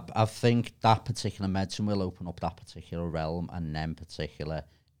I think that particular medicine will open up that particular realm, and then particular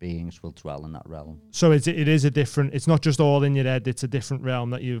beings will dwell in that realm. So it is a different. It's not just all in your head. It's a different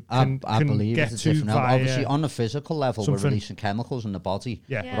realm that you can believe get it's a to different realm. via Obviously, on the physical level, something. we're releasing chemicals in the body.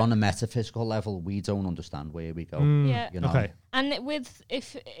 Yeah. But on the metaphysical level, we don't understand where we go. Yeah. You know? Okay. And with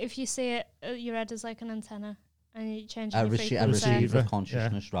if you see it, your head is like an antenna, and you change A the receiver frequency, of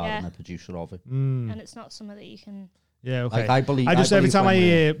consciousness rather than a producer of it. and it's not something that you can. Yeah. Okay. Like I believe. I just every believe time I when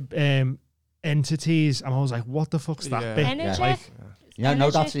hear entities, I'm always like, what the fuck's that bit? Energy. Like, yeah, no,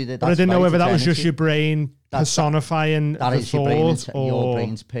 Energy. that's but I didn't know right, whether it's that was just energy. your brain personifying That the is your brain. thought, or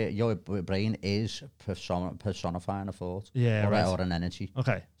Your brain is personifying a thought, Yeah, or, right. or an energy.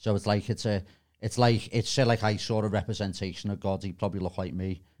 okay. So it's like I saw a representation of God. He'd probably look like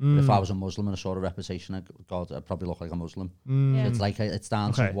me. But if I was a Muslim and I saw a representation of God, I'd probably look like a Muslim. Yeah. It's like it's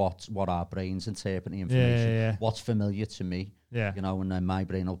down Okay. to what our brains interpret the information. Yeah. What's familiar to me. Yeah. You know, and then my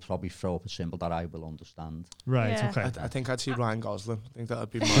brain will probably throw up a symbol that I will understand. Right. Yeah. Okay. I think I'd see Ryan Gosling. I think that would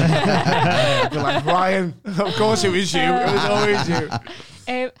be mine. I'd be like, Ryan, of course it was you. It was always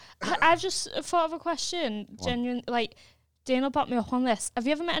you. I just thought of a question. Genuine, like Dana brought me up on this. Have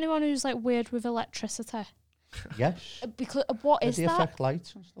you ever met anyone who's like weird with electricity? Yes. Because what is They that? affect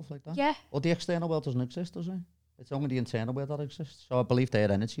lights and stuff like that. Yeah. Well, the external world doesn't exist, does it? It's only the internal world that exists. So I believe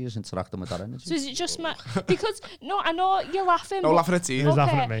their energy is interacting with that energy. So is it just because no, I know you're laughing. No but- laughing at you. He's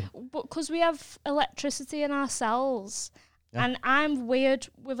laughing at me. But because we have electricity in our cells, Yeah. and I'm weird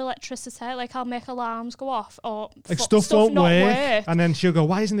with electricity. Like I'll make alarms go off or Like stuff won't not work, and then she'll go,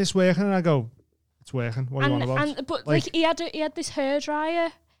 "Why isn't this working?" And I go, "It's working. What are you on about?" But like he had this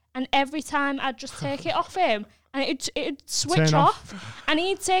hairdryer, and every time I'd just take it off him, and it'd switch Turn off. off, and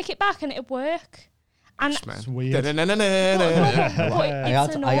he'd take it back, and it'd work. And It's weird. but I it's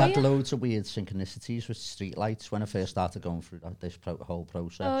had annoying. loads of weird synchronicities with streetlights when I first started going through this whole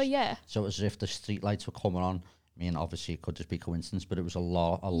process. Oh yeah, So it was as if the streetlights were coming on. I mean, obviously it could just be coincidence, but it was an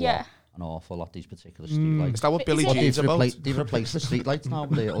awful lot, these particular streetlights. Is that what But Billy is it- Jean's about? They've replaced the streetlights now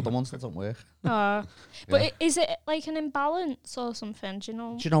with the other ones that don't work. but is it like an imbalance or something? Do you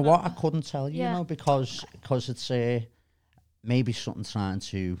know? Do you know what? I couldn't tell you, Yeah. you know, because it's maybe something trying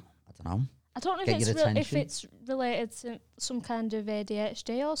to, I don't know. I don't know Get if your it's if attention. it's related to some kind of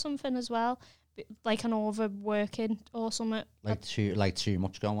ADHD or something as well, like an overworking or something. Like too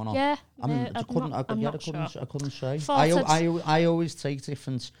much going on. Yeah, I mean, I'm not sure. I couldn't say. Thought I always take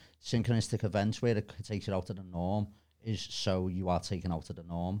different synchronistic events where it takes you out of the norm, is so you are taken out of the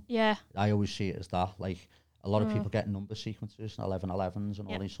norm. Yeah, I always see it as that. Like a lot of people get number sequences, 1111s and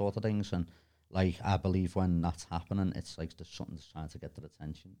all these sort of things, and like I believe when that's happening, it's like there's something that's trying to get their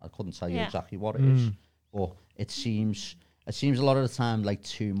attention. I couldn't tell you exactly what it is, but it seems a lot of the time like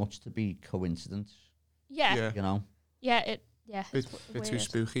too much to be coincidence. yeah, You know. It's Bit too weird.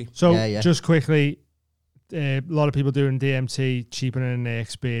 spooky. So Yeah. just quickly, a lot of people doing DMT cheapening their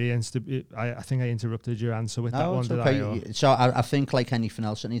experience. I think I interrupted your answer with that No, one. it's Did okay. I? Or- So I think like anything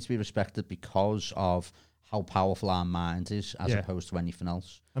else, it needs to be respected because of how powerful our mind is, as opposed to anything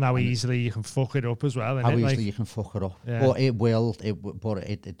else. And how easily you can fuck it up as well. How innit? easily Like, you can fuck it up. Yeah. But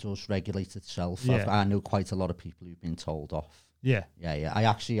it does regulate itself. Yeah. I know quite a lot of people who've been told off. yeah. Yeah. I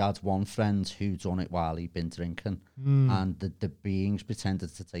actually had one friend who done it while he'd been drinking, and the beings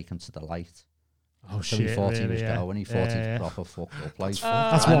pretended to take him to the light. Oh So shit! he thought really, he was yeah. going. He thought Yeah. he'd proper fucked up. Like,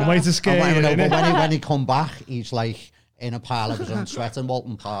 That's one way to and scare you, when, innit? when he come back, he's like in a pile of his own sweat in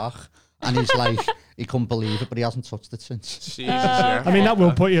Walton Park, and he's like, he couldn't believe it, but he hasn't touched it since. Jesus, yeah. I mean, that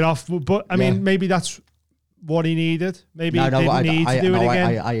will put you off, but I mean, Yeah. maybe that's what he needed. Maybe he I didn't need to do it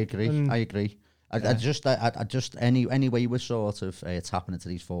again. I agree. And- I agree. I just any way we're sort of tapping into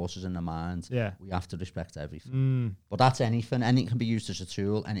these forces in the mind, Yeah. we have to respect everything. But that's anything. Anything can be used as a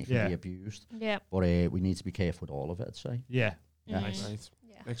tool, and it can be abused. Yeah. But we need to be careful with all of it, I'd say. Yeah. Nice. Right.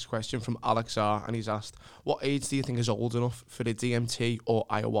 Next question from Alex R. And he's asked, what age do you think is old enough for the DMT or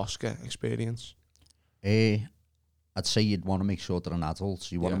ayahuasca experience? I'd say you'd want to make sure they're an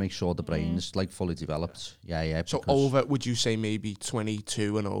adult. You want to make sure the brain is like fully developed. Yeah. So because over, would you say maybe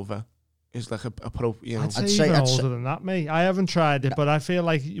 22 and over is like a pro, you know? I'd say I'd say- even I'd say- older than that, mate. I haven't tried it, but I feel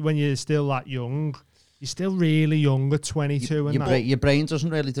like when you're still that young, you're still really young at 22 and that. your brain doesn't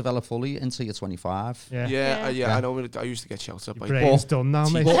really develop fully until you're 25. Yeah. Yeah, I know. I used to get shouted by Brain's done now,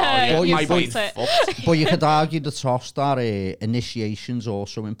 mate. But- Yeah, you- my but- brain's fucked. But you could argue the toss that initiation's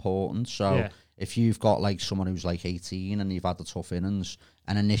also important. So Yeah. if you've got like someone who's like 18 and you've had the tough innings,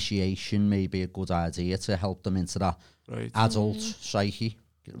 an initiation may be a good idea to help them into that Right. adult psyche.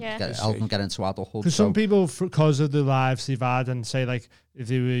 Yeah. Help them get into adulthood. Because some people, because of the lives they've had, and say like if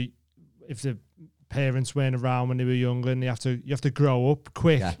they're parents weren't around when they were younger, and you have to grow up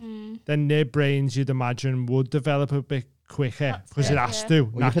quick. Then their brains, you'd imagine, would develop a bit quicker because it has to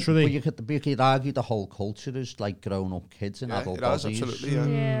naturally. You could argue the whole culture is like grown up kids in adult bodies. Absolutely,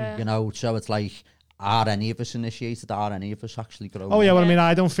 You know, so it's like, are any of us initiated? Are any of us actually grown? Oh yeah, well, I mean,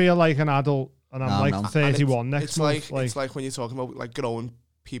 I don't feel like an adult, and I'm 31 next month. It's like when you're talking about like growing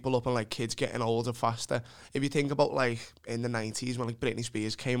people up and like kids getting older faster. If you think about like in the 90s when like Britney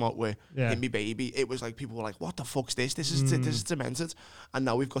Spears came out with Hit Me Baby, it was like people were like, what the fuck's this? This is demented. And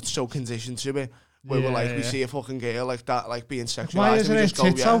now we've got so conditioned to it where we're like, we see a fucking girl like that, like being sexualized. Why isn't her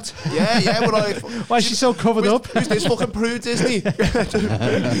tits out? Yeah, we're like, why is she so covered up? Who's this fucking prude, Disney?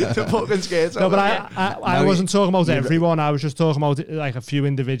 to fucking skates. No, but I wasn't talking about everyone. I was just talking about like a few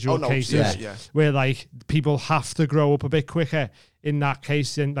individual cases where like people have to grow up a bit quicker. In that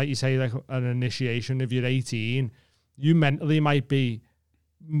case, then like you say, like an initiation, if you're 18, you mentally might be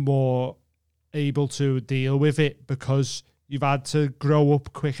more able to deal with it because you've had to grow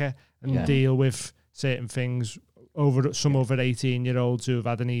up quicker and deal with certain things over some other 18-year-olds who have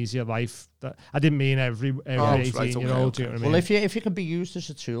had an easier life. That I didn't mean every 18-year-old. You know what I mean? Well, if you can be used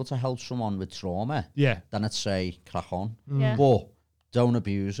as a tool to help someone with trauma, then I'd say crack on. But don't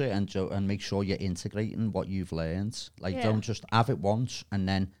abuse it and make sure you're integrating what you've learned. Like, don't just have it once and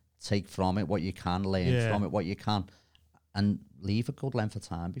then take from it what you can, learn from it what you can, and leave a good length of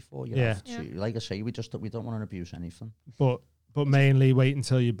time before you have to. Like I say, we don't want to abuse anything. But mainly wait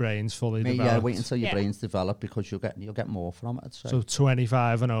until your brain's fully developed. Yeah, wait until your brain's developed because you'll get more from it, I'd say. So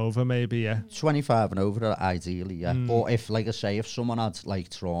 25 and over, maybe, 25 and over, ideally, But if, like I say, if someone had like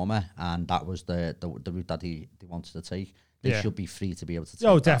trauma and that was the route that they wanted to take, they should be free to be able to take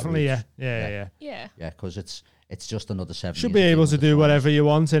that definitely, route. Yeah, because it's just another 7 years. Should be able to do whatever you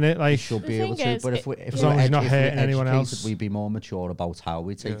want in it. Like, should be able to. But if as long as you're not hurting anyone else, we'd be more mature about how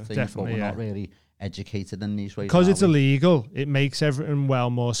we take things, but we're not really educated in these ways. Because it's illegal, it makes everything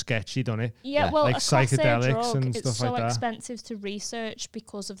more sketchy, doesn't it? Yeah, well, like a class A psychedelics drug, and stuff like that. It's so expensive to research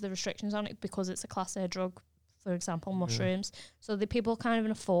because of the restrictions on it, because it's a class A drug, for example, mushrooms. So the people can't even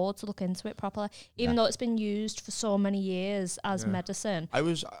afford to look into it properly, even though it's been used for so many years as medicine.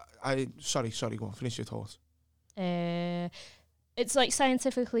 Sorry, go on, finish your thoughts. It's like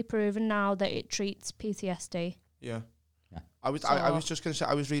scientifically proven now that it treats PTSD. Yeah. I was just going to say,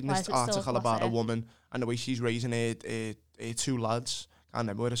 I was reading this article about a woman and the way she's raising her 2 lads. I can't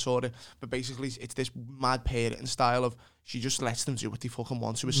remember where I saw it. But basically, it's this mad parenting style of she just lets them do what they fucking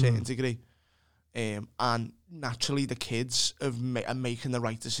want to a certain degree. And naturally, the kids are making the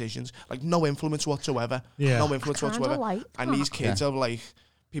right decisions. Like, no influence whatsoever. Yeah. No influence whatsoever. Like and these kids are like...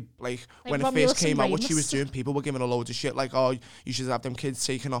 People, like when it first came out, what she was doing, people were giving a load of shit like, "Oh, you should have them kids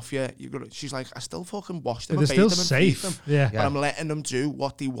taken off you." She's like, "I still fucking wash them, and bathe them, and feed them, but I'm letting them do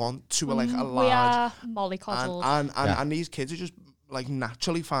what they want to like a large." We are mollycoddled, and these kids are just like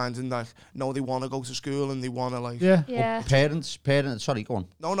naturally finding like, no, they want to go to school and they want to like, Well, parents. Sorry, go on.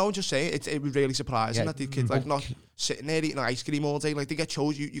 No, just say it was really surprising that these kids like not sitting there eating ice cream all day. Like, they get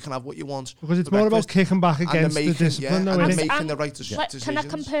told you can have what you want because it's more about kicking back against the discipline, and making the right decisions. Can I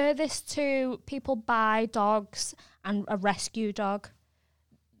compare this to people buy dogs and a rescue dog?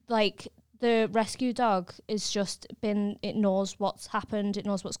 Like, the rescue dog is just it knows what's happened, it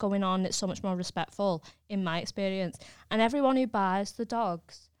knows what's going on, it's so much more respectful, in my experience. And everyone who buys the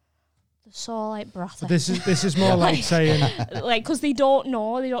dogs, they're so, like, bratty. This is more like saying... Like, because they don't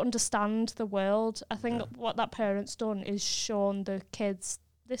know, they don't understand the world. I think what that parent's done is shown the kids...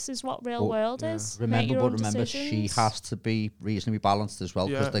 This is what real world is. Remember, she has to be reasonably balanced as well.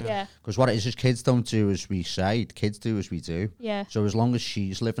 Because what it is kids don't do as we say, kids do as we do. Yeah. So as long as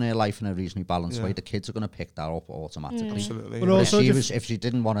she's living her life in a reasonably balanced way, the kids are going to pick that up automatically. Absolutely. But also if she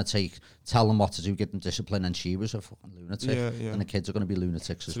didn't want to tell them what to do, give them discipline, and she was a fucking lunatic, then the kids are going to be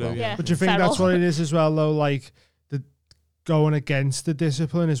lunatics as well. Yeah. But do you think that's what it is as well, though? Like, the going against the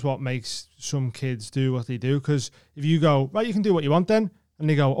discipline is what makes some kids do what they do. Because if you go, right, you can do what you want then, and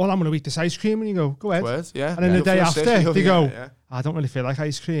they go, oh, I'm going to eat this ice cream. And you go, go ahead. And then the day after, they go, I don't really feel like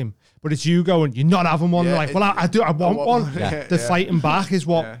ice cream. But it's you going, you're not having one. They're like, well, I want one. The fighting back is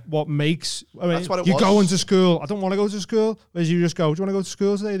what makes... I mean, that's what it you're was. going to school. I don't want to go to school. Whereas you just go, do you want to go to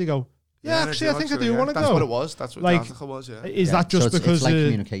school today? They go, yeah, actually, I think I do want to go. That's what it was. That's what the article was, Is that just because... It's like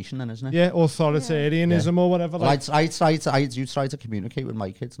communication then, isn't it? Yeah, authoritarianism or whatever. Well, I do try to communicate with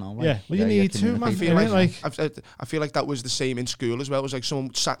my kids now. Well, you need to, man. I feel like that was the same in school as well. It was like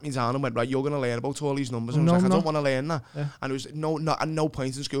someone sat me down and went, right, you're going to learn about all these numbers. And I was like, I don't want to learn that. And it was at no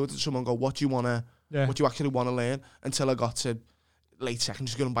point in school did someone go, what do you actually want to learn? Until I got to late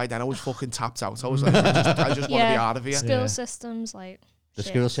secondary school, and by then I was fucking tapped out. I was like, I just want to be out of here. School systems, like... The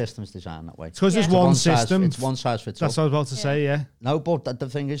school system's designed that way. It's because there's Yeah. one size- system. It's one size fits all. That's what I was about to say, yeah. No, but the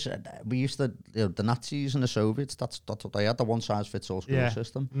thing is, we used to, the Nazis and the Soviets, that's what they had, the one-size-fits-all school Yeah.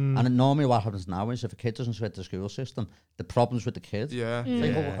 system. And then normally what happens now is if a kid doesn't fit the school system, the problem's with the kid. Yeah.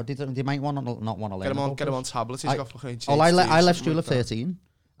 Like, Yeah. oh, they might not want to learn. Get him on this. tablets. He's got fucking Oh, I ADHD, left something school at like that. 13.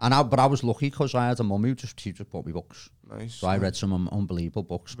 But I was lucky because I had a mum who she just bought me books. Nice. So I read some unbelievable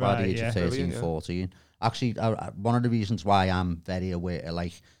books by the Right, age yeah. of 13, Brilliant, yeah. 14. Actually, one of the reasons why I'm very aware,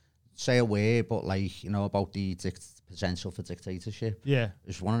 like, say aware, but like, you know, about the potential for dictatorship. Yeah. It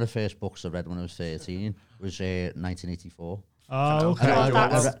was one of the first books I read when I was 13. It was 1984. Oh, And okay. Oh,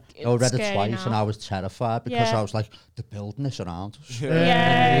 that's I read it scary twice and now. I was terrified because Yeah. I was like, they're building this around us. right.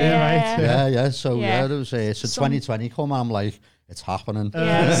 Yeah. So Yeah. there was so Some- 2020 come and I'm like, it's happening.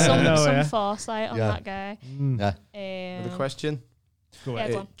 Yeah, some Oh, some yeah. foresight on Yeah. that guy. Yeah. Another question. Go Yeah,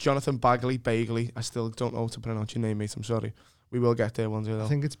 ahead. go on. Jonathan Bagley. I still don't know how to pronounce your name, mate. I'm sorry. We will get there one day though. I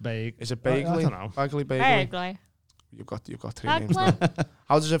think it's big. Is it I Bagley? don't know. Bagley. Bagley. You've got 3 names now. Bagley.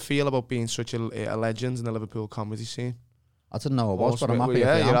 How does it feel about being such a legend in the Liverpool comedy scene? I didn't know I was, but I'm Well, happy.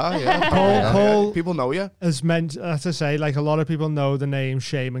 yeah, if I you am. are. Yeah. Paul- People know you. As meant, as I say, like a lot of people know the name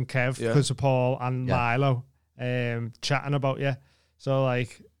Shaman Kev Yeah. because of Paul and Yeah. Milo chatting about you. So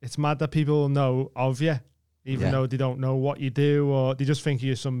like, it's mad that people know of you, even Yeah. though they don't know what you do, or they just think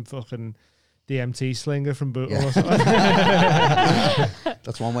you're some fucking DMT slinger from Bootle Yeah. or something.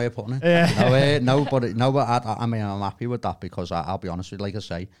 That's one way of putting it. Yeah. But I mean, I'm happy with that because I'll be honest with you, like I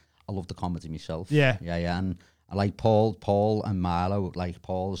say, I love the comedy myself. Yeah. And I like Paul and Milo. Like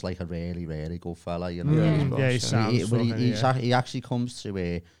Paul's like a really, really good fella, you know. Yeah, He- he's Yeah, he boss, sounds he, fucking, he actually comes to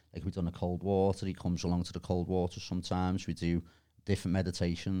like we've done the cold water. He comes along to the cold water sometimes. We do different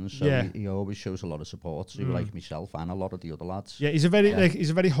meditations. So Yeah. he always shows a lot of support to like myself and a lot of the other lads. Yeah, he's a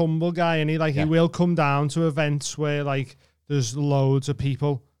very humble guy, and he will come down to events where like there's loads of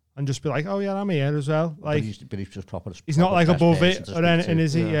people and just be like, oh yeah, I'm here as well. Like But he's just proper. he's not like best above person it to or speak anything, to.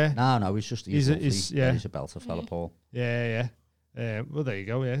 is he? Yeah, No, he's just He's he's a- lovely. yeah. He's a belter fella, Paul. yeah. Well, there you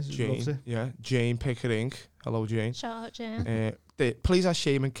go. Yeah, loves Jane. it. Yeah. Jane Pickering. Hello, Jane. Shout out, Jane. Please ask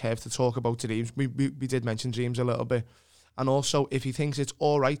Shaman Kev to talk about dreams. We did mention dreams a little bit. And also, if he thinks it's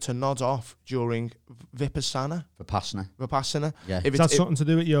all right to nod off during Vipassana. Vipassana. Yeah. If Is that it's, something to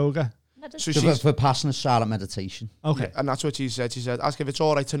do with yoga? so So she's, Vipassana silent meditation. Okay. and that's what she said. She said, ask if it's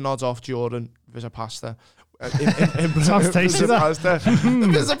all right to nod off during Vipassana. Sounds tasty, that.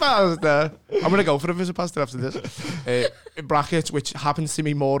 Vipassana. I'm going to go for a Vipassana after this. In brackets, which happens to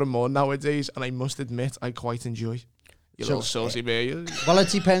me more and more nowadays, and I must admit, I quite enjoy. You So, little saucy bear. Well, it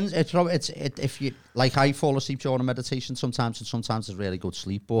depends. If you like, I fall asleep during meditation sometimes, and sometimes it's really good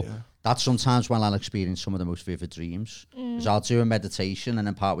sleep. But that's sometimes when I'll experience some of the most vivid dreams. Because I'll do a meditation, and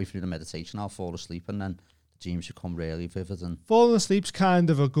then partway through the meditation, I'll fall asleep, and then the dreams become really vivid. And Falling asleep's kind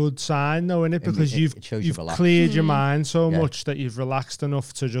of a good sign, though, isn't it? Because it shows you've you're relaxed. cleared your mind so Yeah. much that you've relaxed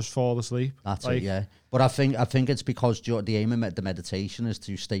enough to just fall asleep. that's Like, it, yeah. But I think it's because the aim of the meditation is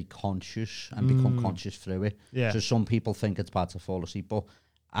to stay conscious and become conscious through it. Yeah. So some people think it's bad to fall asleep, but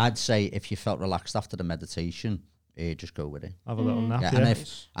I'd say if you felt relaxed after the meditation, just go with it. Have a little nap. Yeah, Yeah,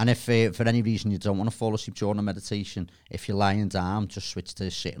 and if for any reason you don't want to fall asleep during the meditation, if you're lying down, just switch to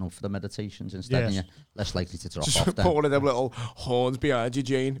sitting up for the meditations instead, Yes. and you're less likely to drop Just off. put Then. one of them little horns behind you,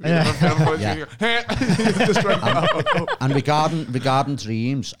 Jane. Yeah. Just right And regarding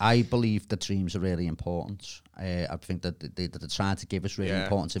dreams, I believe that dreams are really important. I think that they're trying to give us really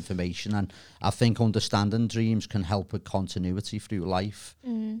important information, and I think understanding dreams can help with continuity through life.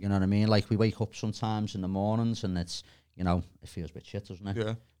 You know what I mean? Like we wake up sometimes in the mornings, and it's it feels a bit shit, doesn't it?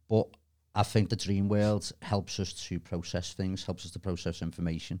 Yeah. But I think the dream world helps us to process things, helps us to process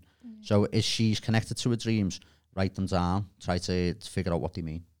information. So if she's connected to her dreams, write them down, try to figure out what they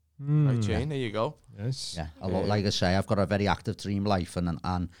mean. Right, Jane, there you go. yes. Yeah, like I say, I've got a very active dream life,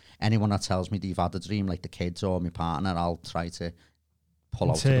 and anyone that tells me they've had a dream, like the kids or my partner, I'll try to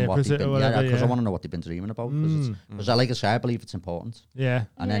pull out to them what Interpret they've it or been. whatever, Because I yeah. want to know what they've been dreaming about. Because, like I say, I believe it's important. Yeah.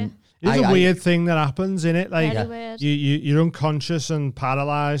 And then It's a weird thing that happens, innit? Like Very weird. you're unconscious and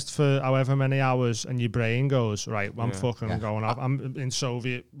paralyzed for however many hours, and your brain goes, right, well, I'm fucking going up. I'm in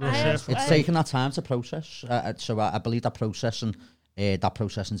Soviet Russia. It's taking that time to process. So I believe that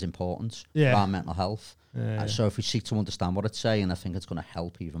processing's important for our mental health. So if we seek to understand what it's saying, I think it's going to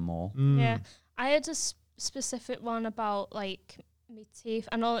help even more. Yeah, I had a specific one about like my teeth.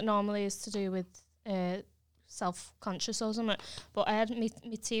 I know it normally is to do with self-conscious or something, but I had my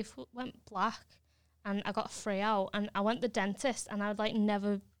teeth went black, and I got free out, and I went to the dentist, and I'd like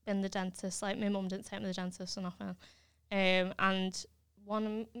never been the dentist. Like my mum didn't take me to the dentist or nothing, and one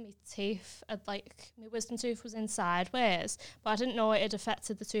of my teeth had my wisdom tooth was in sideways, but I didn't know it had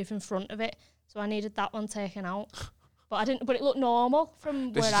affected the tooth in front of it, so I needed that one taken out. But it looked normal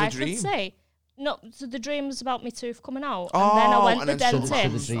from where I could see. No, so the dream was about my tooth coming out, and then I went to the dentist. So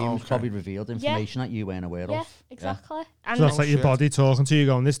the dream probably revealed information that you weren't aware of. Yeah, exactly. Yeah. And so that's like your body talking to you,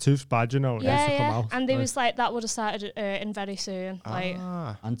 going, "This tooth's bad, you know." It needs to come out. And they was like, "That would have started in very soon."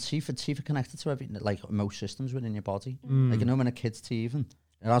 And teeth are connected to everything, like most systems within your body. Like when a kid's teething,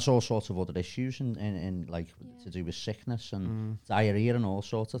 it has all sorts of other issues in to do with sickness and diarrhea and all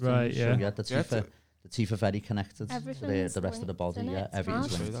sorts of things. Right, yeah. So the teeth are very connected to the rest of the body. Yeah,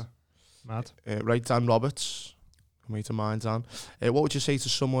 everything's linked. Mad. Right, Dan Roberts, mate of mine, Dan. What would you say to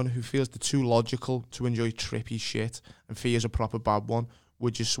someone who feels they're too logical to enjoy trippy shit and fears a proper bad one?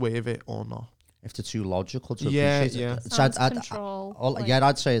 Would you swerve it or not? If they're too logical to appreciate it. So control.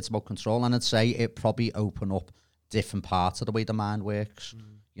 I'd say it's about control, and I'd say it probably open up different parts of the way the mind works.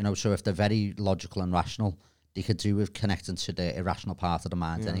 You know, so if they're very logical and rational, they could do with connecting to the irrational part of the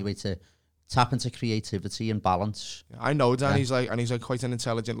mind anyway to tap into creativity and balance. I know Dan. He's like quite an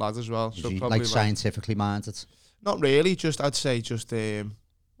intelligent lad as well. So probably like scientifically minded. Not really. I'd say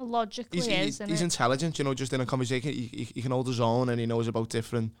logically he's intelligent. You know, just in a conversation, he can hold his own, and he knows about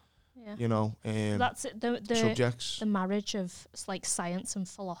different. You know, that's it. The subjects. The marriage of like science and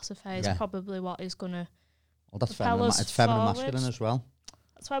philosophy is probably what is gonna. Well, that's feminine. It's feminine masculine as well.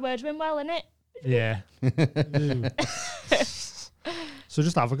 That's why we're doing well, innit? Yeah. So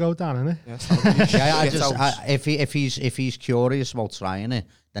just have a go, Dan, innit? If he's curious about trying it,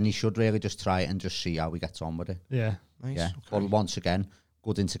 then he should really just try it and just see how he gets on with it. Yeah. Nice. Yeah. Okay. But once again,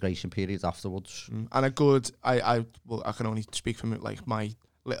 good integration period afterwards. And a good, I can only speak from like my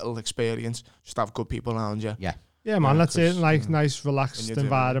little experience. Just have good people around you. Yeah. Yeah, man, that's it. Like, nice, relaxed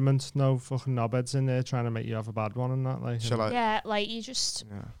environment. No fucking knobheads in there trying to make you have a bad one and that. Like, yeah, like, you just...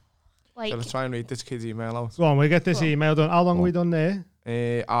 Yeah. Like, Shall I try and read this kid's email out? Go on, we get this email done. How long are we done there?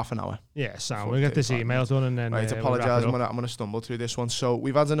 Half an hour. Yeah, so we get this email done and then... Right, apologise, I'm gonna stumble through this one. So,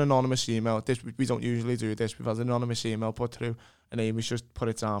 we've had an anonymous email. We don't usually do this. We've had an anonymous email put through, and Amy's just put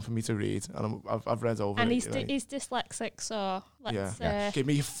it down for me to read, and I've read over and it. And he's dyslexic, so let's... Give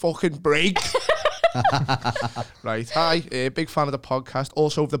me a fucking break. Right, hi, big fan of the podcast.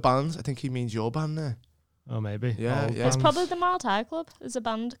 Also of the band. I think he means your band there. Oh, maybe. Yeah. It's probably the Mild High Club. There's a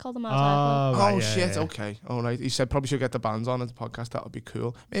band called the Mild High Club. Right, shit, okay. All right. He said probably should get the bands on the podcast. That would be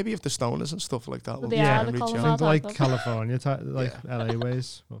cool. Maybe if the Stoners and stuff like that. Well, they're called the Mild High like Club. California, LA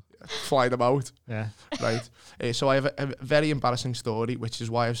ways. Fly them out. Yeah. Right. So I have a very embarrassing story, which is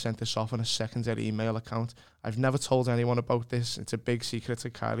why I've sent this off on a secondary email account. I've never told anyone about this. It's a big secret to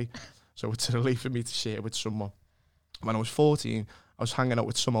carry. So it's a relief for me to share with someone. When I was 14, I was hanging out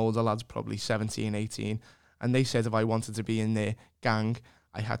with some older lads, probably 17, 18, and they said if I wanted to be in their gang,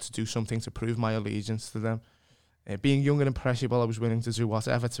 I had to do something to prove my allegiance to them. Being young and impressionable, I was willing to do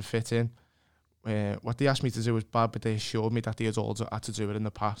whatever to fit in. What they asked me to do was bad, but they assured me that they had also had to do it in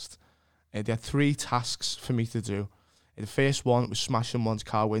the past. They had 3 tasks for me to do. The first one was smash someone's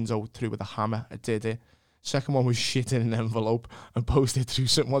car window through with a hammer. I did it. Second one was shit in an envelope and post it through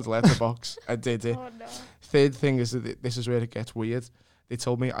someone's letterbox. I did it. Oh, no. Third thing is that this is where it gets weird. They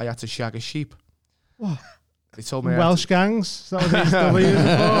told me I had to shag a sheep. What? They told me Welsh gangs. That was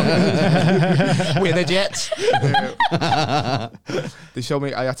We're the Jets. They showed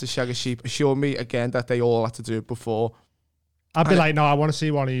me I had to shag a sheep. Assured me again that they all had to do it before. I'd be like, no, I want to see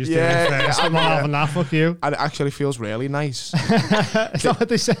one of you doing it first. I'm not having that, fuck you. And it actually feels really nice. Is that what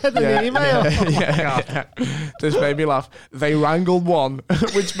they said in the email? Yeah. Just made me laugh. They wrangled one,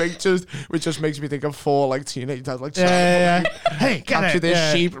 which just makes me think of 4 like teenage dads like, hey, capture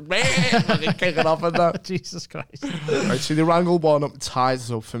this sheep, kicking off and that. Jesus Christ. Right, so they wrangled one up, tied it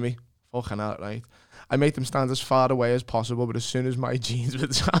up for me. Fucking out, right? I made them stand as far away as possible, but as soon as my jeans were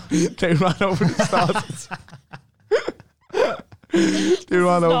down, they ran over and started. They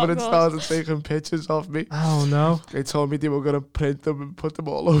ran over and started taking pictures of me. Oh no. They told me they were going to print them and put them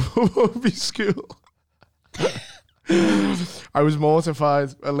all over my school. I was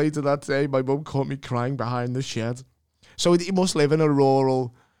mortified. And later that day, my mum caught me crying behind the shed. So he must live in a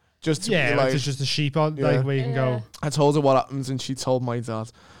rural... Just to be like, it's just a sheep on, like where you can go. I told her what happened and she told my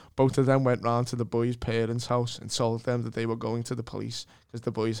dad. Both of them went round to the boys' parents' house and told them that they were going to the police because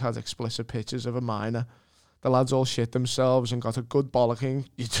the boys had explicit pictures of a minor. The lads all shit themselves and got a good bollocking.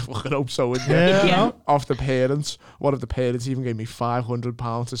 You'd fucking hope so, wouldn't you? Off the parents. One of the parents even gave me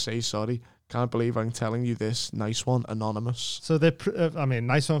 £500 to say sorry. Can't believe I'm telling you this. Nice one, anonymous. So I mean,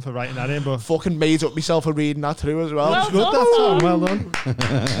 nice one for writing that in, but Fucking made up myself for reading that through as well. Well good. done, That's Tom. well done.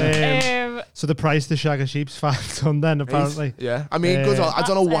 So the price to shag a sheep's 5 ton then, apparently. Yeah, I mean, good. I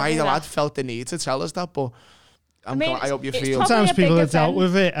don't know That's why the everywhere. lad felt the need to tell us that, but I hope you it's feel. probably Sometimes a people big have dealt event.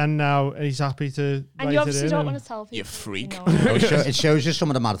 with it, and now he's happy to And write you it obviously in. don't and- want to tell people. You freak. know. It shows you some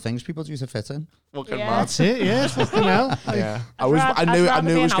of the mad things people do to fit in. Fucking Yeah. mad. That's it, yeah, fucking hell. Yeah, I'd rather be an I outcast.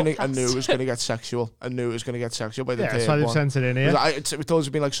 knew it was gonna get sexual. I knew it was gonna get sexual by the Yeah, third that's why they've one. sent it in here. It always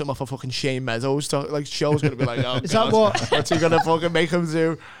been like something off a fucking Shane Meadows. Like show's gonna be like, oh, Is that God, what- what's he gonna fucking make him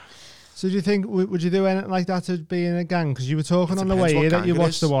do? So do you think, would you do anything like that to be in a gang? Because you were talking It on the depends way what here that gang you it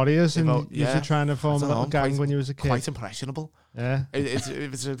watched is. The Warriors and If I- you were trying to form a I don't little know, gang quite- when you was a kid. Quite impressionable. Yeah. If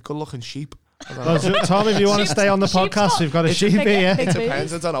it's a good-looking sheep. I don't Well, know. so, Tom, if you want to stay on the Sheep's podcast, got- we've got a It's sheep big- here. big It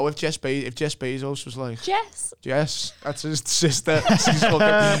depends. I boobs. don't know if Jess Bezos was like, Jess. Jess, that's his sister.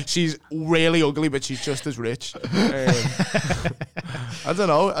 She's really ugly, but she's just as rich. I don't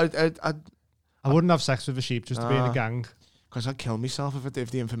know. I wouldn't have sex with a sheep just to be in a gang. Because I'd kill myself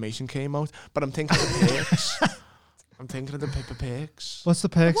if the information came out. But I'm thinking of the perks. I'm thinking of the paper perks. What's the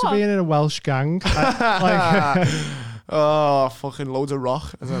perks What? of being in a Welsh gang? Like, Oh, fucking loads of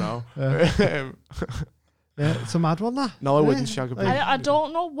rock. I don't know. yeah, it's a mad one, that. No, I Yeah. wouldn't shag a pig. I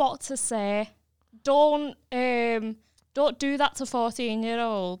don't know what to say. Don't do that to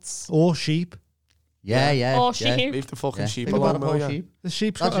 14-year-olds. Or sheep. Yeah. Or yeah. sheep. Leave the fucking Yeah. sheep Think about alone, a will poor ya? sheep. The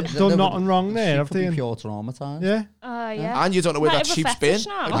sheep's That's- done they nothing wrong there, Sheep have could be they? pure traumatised. Yeah, Yeah. And you don't know where Might that have a sheep's been. fetish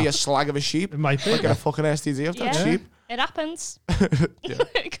now. It'd be a slag of a sheep. it might be. Might get a fucking STD off that Yeah. sheep. It happens.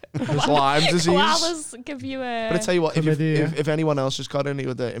 Lyme disease. Koalas give you a... But I tell you what, Chlamydia. if anyone else has got any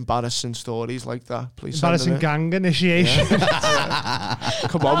other embarrassing stories like that, please send Embarrassing them in. gang initiation.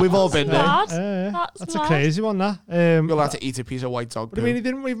 Come on, we've all been there. Mad. That's mad. a crazy one, that. You'll have to eat a piece of white dog But I mean, he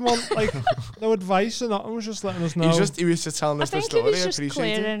poo. didn't even want like no advice or nothing. He was just letting us know. He was just telling I us the think he story. was I just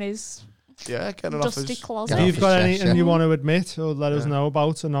appreciate it. clearing his Yeah, getting it off dusty his... closet. If Yeah. you've got Office anything checks, you yeah. want to admit or let us know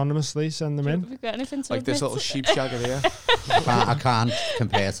about anonymously, send them in. Have you got anything to Like this admit? little sheep shagger here. I can't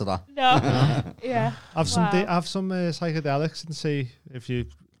compare to that. No. Yeah. Have some Wow. have some psychedelics and see if you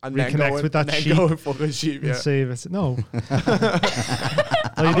And then reconnect go with that and then sheep. go and fuck a sheep, and yeah. see if it's no.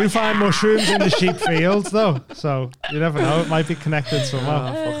 Well, you do find mushrooms in the sheep fields, though, so you never know. It might be connected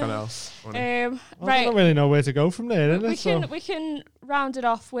somehow. Oh, fucking hell. Funny. I Right. don't really know where to go from there, We innit? can we can round it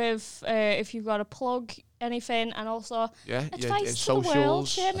off with if you've got to plug anything, and also Yeah, advice in to the world. socials.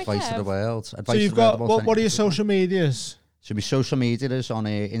 Shane Advice to the McKev. world. So Advice you've to the world got about what are your anything. social medias? So my social media is on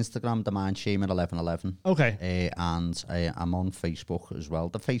Instagram, The Man Shaman 1111, Okay. and I'm on Facebook as well.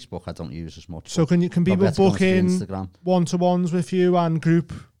 The Facebook I don't use as much. So can people Probably have to go book onto the in Instagram? one-to-ones with you and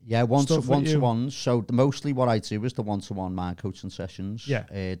group? Yeah, stuff with you? one-to-ones. So mostly what I do is the one-to-one mind coaching sessions. Yeah.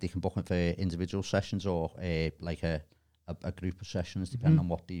 They can book it for individual sessions or like a group of sessions, depending on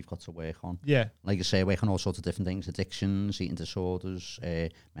what you've got to work on. Yeah. Like I say, I work on all sorts of different things: addictions, eating disorders,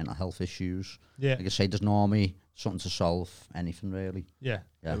 mental health issues. Yeah. Like I say, there's normally something to solve, anything really. Yeah.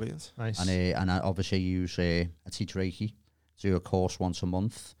 Yeah. Brilliant. Nice. And I obviously use I teach Reiki, do a course once a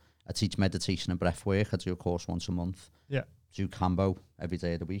month. I teach meditation and breath work. I do a course once a month. Yeah. Do Cambo every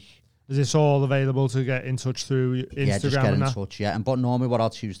day of the week. Is this all available to get in touch through Instagram? Yeah, just get and in that? touch. Yeah, but normally what I'll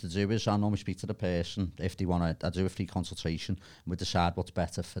choose to do is I normally speak to the person if they want to. I do a free consultation and we decide what's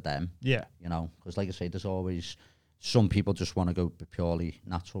better for them. Yeah. You know, because like I say, there's always some people just want to go purely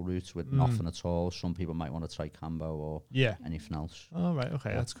natural routes with nothing at all. Some people might want to try Cambo or Yeah. anything else. All right.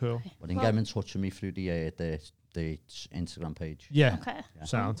 Okay. That's cool. But you can get them in touch with me through the Instagram page. Yeah. Okay.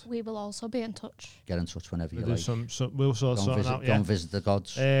 Sound. We will also be in touch. Get in touch whenever We'll you do like. we'll sort Go and something visit, out. go Yeah. and visit the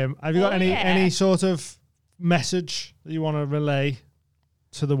gods. Have you got Oh, any yeah. sort of message that you want to relay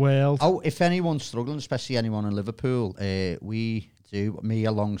to the world? Oh, if anyone's struggling, especially anyone in Liverpool, we do, me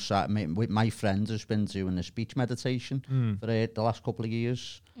alongside with my friend has been doing a speech meditation for the last couple of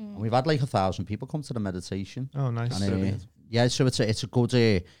years. And we've had like 1,000 people come to the meditation. Oh, nice. And, yeah, so it's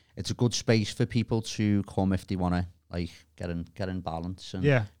a good space for people to come if they want to like get in balance and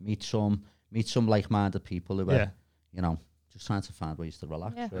Yeah. meet some like-minded people who Yeah. are, you know, just trying to find ways to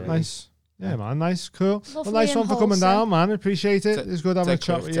relax. Yeah. really. Nice. Yeah, man. Nice. Cool. Well, Lovely nice and one for coming wholesome. down, man. Appreciate it. It's good having a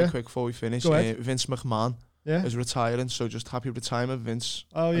chat with you. Quick before we finish. Go ahead. Vince McMahon Yeah. is retiring, so just happy retirement, Vince.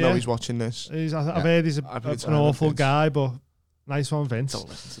 Oh, I yeah. know he's watching this. I've heard he's Happy an retirement, awful Vince. guy, but nice one, Vince. Don't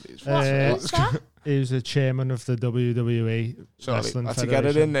listen to these. What's that? He was the chairman of the WWE Sorry, Wrestling I had to get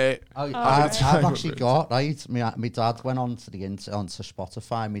it Federation. in there. I've actually got, right, my dad went on to onto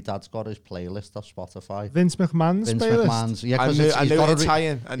Spotify. My dad's got his playlist of Spotify. Vince McMahon's Vince playlist. McMahon's, yeah, I because knew he's got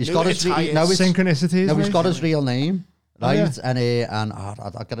Italian. I he's knew got his Italian. no, it's- Synchronicities. no, he's mate. got his real name. Right, and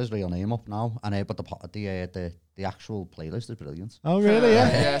I'll get his real name up now. And but the actual playlist is brilliant. Oh, really? Yeah.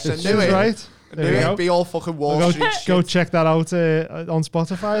 Yes, I She's knew it. right. There you go. Be all fucking Wall Go, Street go shit. check that out on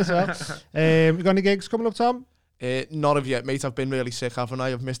Spotify as well. You got any gigs coming up, Tom? Not of yet, mate. I've been really sick, haven't I?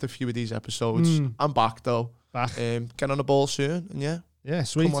 I've missed a few of these episodes. I'm back though. Back. Get on the ball soon, and Yeah,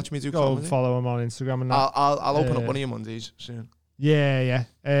 sweet. come watch me do Go comedy. follow him on Instagram and that. I'll open up one of your Mondays soon. Yeah.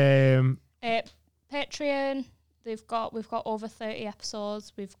 Patreon. We've got over 30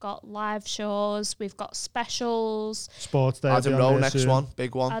 episodes. We've got live shows. We've got specials. Sports Day. Adam Rowe, next one,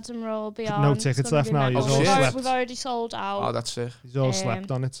 big one. Adam Rowe will be on. No It's tickets gonna left be now. mental. He's all slept. We've already sold out. Oh, that's sick. He's all slept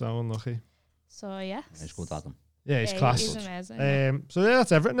on it, so unlucky. So yeah. It's good, Adam. Yeah, he's Yeah, class. He's amazing. So yeah,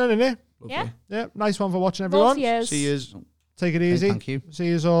 that's everything, isn't it? Yeah. Yeah, nice one for watching, Love everyone. yous. See yous. Take it easy. Thank you. See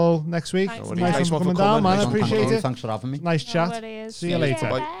you all next week. Thanks, Nice mate. one Nice for one for coming down, coming. man. I Nice one for appreciate Thank you. it. Thanks for having me. Nice chat. No worries. See you later.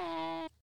 Bye. Bye.